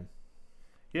going to win.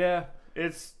 Yeah,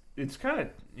 it's kind of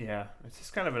it's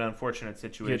just kind of an unfortunate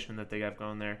situation that they have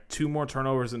going there. 2 more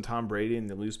turnovers than Tom Brady, and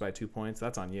they lose by 2 points.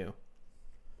 That's on you.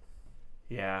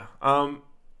 Yeah.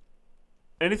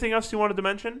 Anything else you wanted to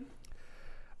mention?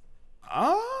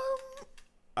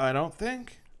 I don't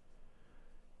think.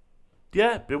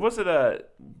 Yeah, it was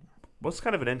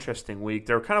kind of an interesting week.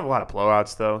 There were kind of a lot of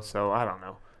blowouts though, so I don't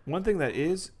know. One thing that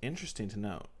is interesting to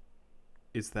note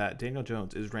is that Daniel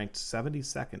Jones is ranked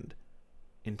 72nd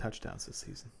in touchdowns this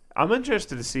season. I'm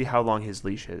interested to see how long his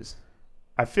leash is.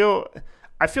 I feel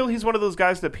he's one of those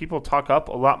guys that people talk up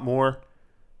a lot more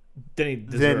than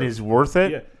is worth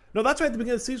it. Yeah. No, that's why at the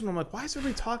beginning of the season I'm like, why is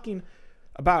everybody talking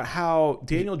about how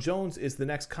Daniel Jones is the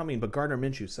next coming, but Gardner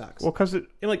Minshew sucks? Well, because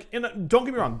Don't get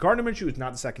me wrong, Gardner Minshew is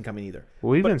not the second coming either.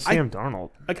 even But Sam Darnold.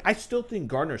 I still think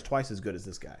Gardner's twice as good as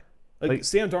this guy. Like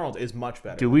Sam Darnold is much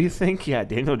better. Do we think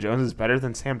Daniel Jones is better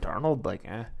than Sam Darnold?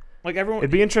 Like everyone, It'd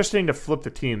be interesting to flip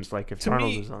the teams. Like if to Darnold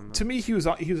me, was on. to me, he was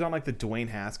on like the Dwayne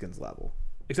Haskins level.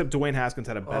 Except Dwayne Haskins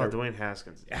had a better. Dwayne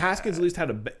Haskins. Haskins at least had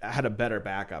a better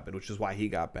backup, which is why he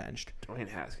got benched. Dwayne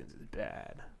Haskins is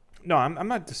bad. No, I'm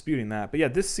not disputing that. But yeah,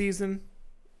 this season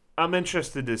I'm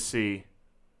interested to see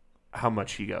how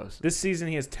much he goes.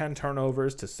 he has 10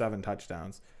 turnovers to 7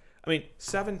 touchdowns. I mean,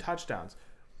 7 touchdowns.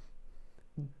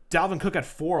 Dalvin Cook had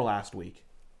 4 last week.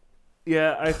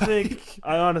 Yeah,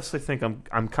 I honestly think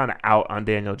I'm kind of out on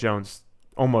Daniel Jones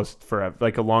almost for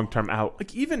a long-term out.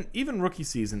 Like even rookie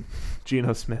season,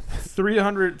 Geno Smith.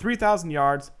 3,000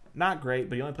 yards, not great,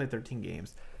 but he only played 13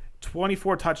 games.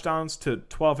 24 touchdowns to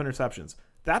 12 interceptions.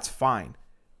 That's fine.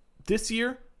 This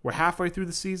year, we're halfway through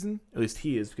the season. At least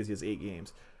he is because he has 8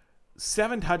 games.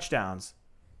 7 touchdowns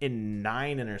and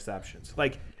 9 interceptions.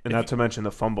 And not to mention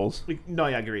the fumbles. No,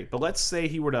 yeah, I agree. But let's say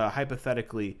he were to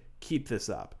hypothetically keep this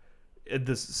up at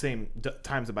the same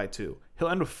times it by 2. He'll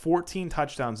end with 14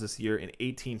 touchdowns this year and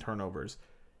 18 turnovers.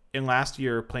 And last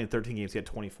year, playing 13 games, he had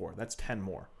 24. That's 10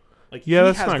 more. He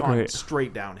that's has not gone great.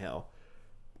 straight downhill.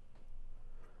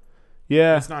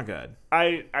 Yeah. It's not good.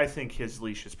 I think his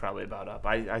leash is probably about up.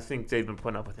 I think they've been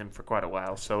putting up with him for quite a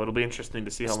while, so it'll be interesting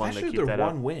to see how long they keep that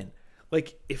up. One win.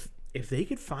 If they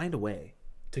could find a way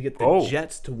to get the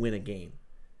Jets to win a game,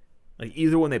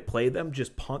 either when they play them,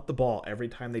 just punt the ball every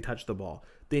time they touch the ball,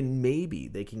 then maybe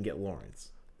they can get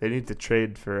Lawrence. They need to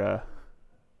trade for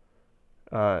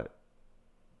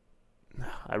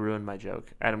I ruined my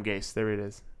joke. Adam Gase. There it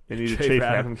is. They need to trade for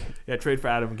Adam Gase. Yeah, trade for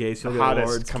Adam Gase. The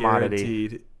hottest commodity.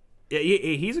 Guaranteed. Yeah,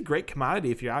 he's a great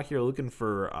commodity if you're out here looking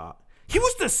for... he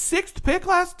was the 6th pick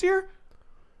last year?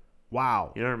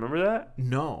 Wow. You don't remember that?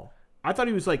 No. I thought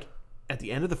he was at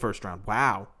the end of the first round.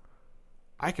 Wow.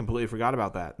 I completely forgot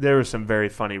about that. There were some very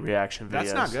funny reaction videos.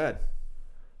 That's not good.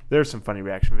 There were some funny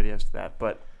reaction videos to that,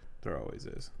 but... There always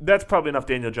is. That's probably enough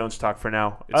Daniel Jones talk for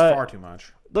now. It's far too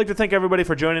much. I'd like to thank everybody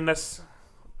for joining us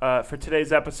for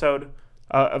today's episode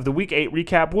of the Week 8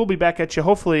 recap. We'll be back at you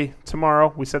hopefully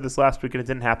tomorrow. We said this last week and it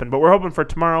didn't happen, but we're hoping for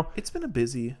tomorrow. It's been a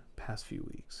busy past few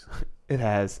weeks. It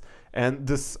has. And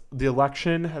the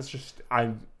election has just...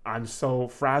 I'm so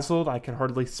frazzled I can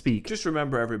hardly speak. Just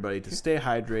remember, everybody, to stay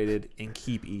hydrated and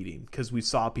keep eating, because we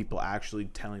saw people actually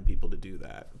telling people to do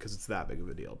that because it's that big of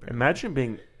a deal. Apparently. Imagine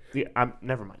being...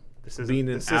 never mind. This is being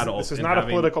an adult. This is not a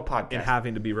political podcast. And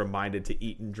having to be reminded to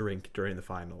eat and drink during the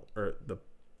final or the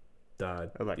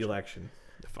election.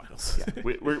 The finals.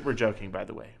 Yeah, we're joking, by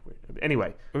the way.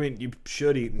 Anyway, I mean, you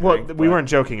should eat. And well, drink, we weren't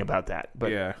joking about that,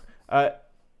 but yeah.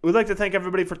 We'd like to thank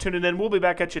everybody for tuning in. We'll be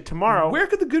back at you tomorrow. Where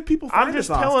could the good people find us? I'm just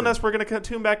telling us we're going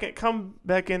to come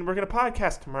back in. We're going to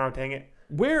podcast tomorrow. Dang it!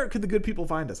 Where could the good people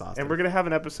find us, Austin? And we're going to have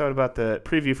an episode about the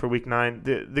preview for Week 9.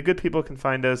 The good people can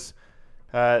find us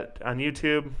on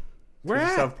YouTube. Where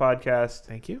at? Self Podcast.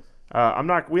 Thank you.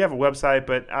 We have a website,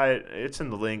 but it's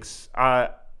in the links.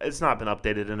 It's not been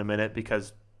updated in a minute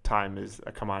because time is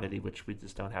a commodity which we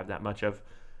just don't have that much of.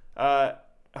 But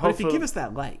if you give us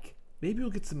that maybe we'll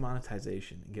get some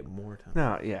monetization and get more time.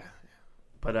 No, yeah.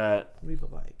 But leave a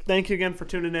like. Thank you again for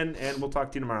tuning in, and we'll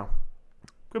talk to you tomorrow.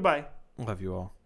 Goodbye. Love you all.